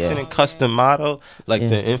 Exactly. Tyson Yeah. and Customato, like Yeah.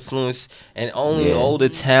 the influence, and only Yeah. old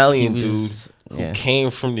Italian He dude was- who yeah.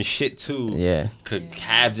 came from the shit too Yeah. could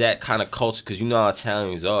have that kind of culture, because you know how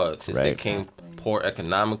Italians are. Since they Right. came poor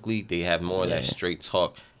economically, they have more of that Yeah. straight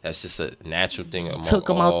talk. That's just a natural thing. among Took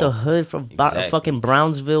him out the all- hood from Exactly. fucking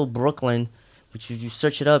Brownsville, Brooklyn, which if you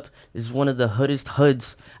search it up is one of the hoodest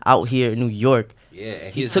hoods out here in New York. Yeah,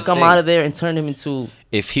 and He here's took the him thing. out of there and turned him into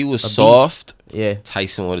If he was beast. soft, yeah.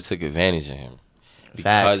 Tyson would have took advantage of him. Because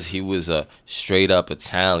Facts. he was a straight up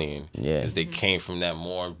Italian. Yeah. Because they came from that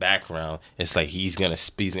more background. It's like he's gonna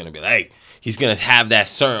be like, he's gonna have that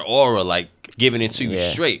certain aura, like giving it to you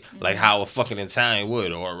Yeah. straight, like how a fucking Italian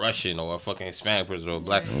would, or a Russian, or a fucking Hispanic person, or a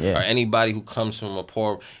black, Yeah. or anybody who comes from a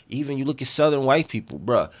poor. Even you look at Southern white people,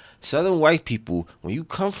 bruh. Southern white people, when you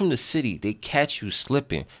come from the city, they catch you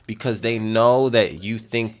slipping because they know that you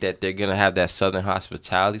think that they're gonna have that Southern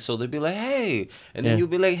hospitality. So they'll be like, "Hey," and then Yeah. you'll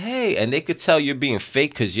be like, "Hey," and they could tell you're being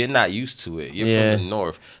fake because you're not used to it. You're Yeah. from the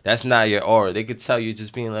north. That's not your aura. They could tell you're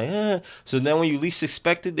just being like, "Eh." So then when you least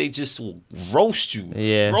expect it, they just roast you,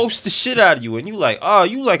 Yeah. roast the shit out of you, and you like, "Oh,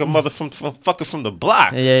 you like a mother from fucking from the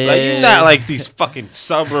block." Yeah, Like yeah, you're yeah, not yeah. like these fucking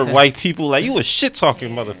suburb white people. Like you a shit talking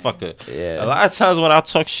motherfucker. Yeah. A lot of times when I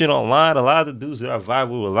talk shit online, a lot of the dudes that I vibe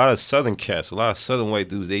with, a lot of Southern cats, a lot of Southern white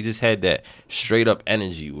dudes, they just had that straight up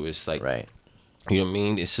energy where it's like, Right. you know what I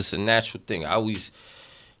mean? It's just a natural thing.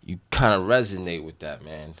 You kind of resonate with that,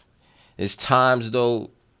 man. It's times though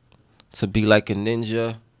to be like a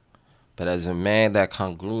ninja, but as a man, that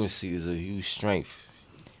congruency is a huge strength.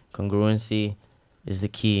 Congruency is the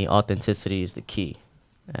key. Authenticity is the key.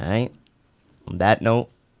 All right. On that note,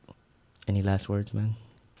 any last words, man?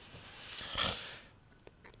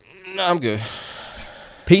 No, I'm good.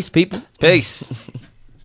 Peace, people. Peace.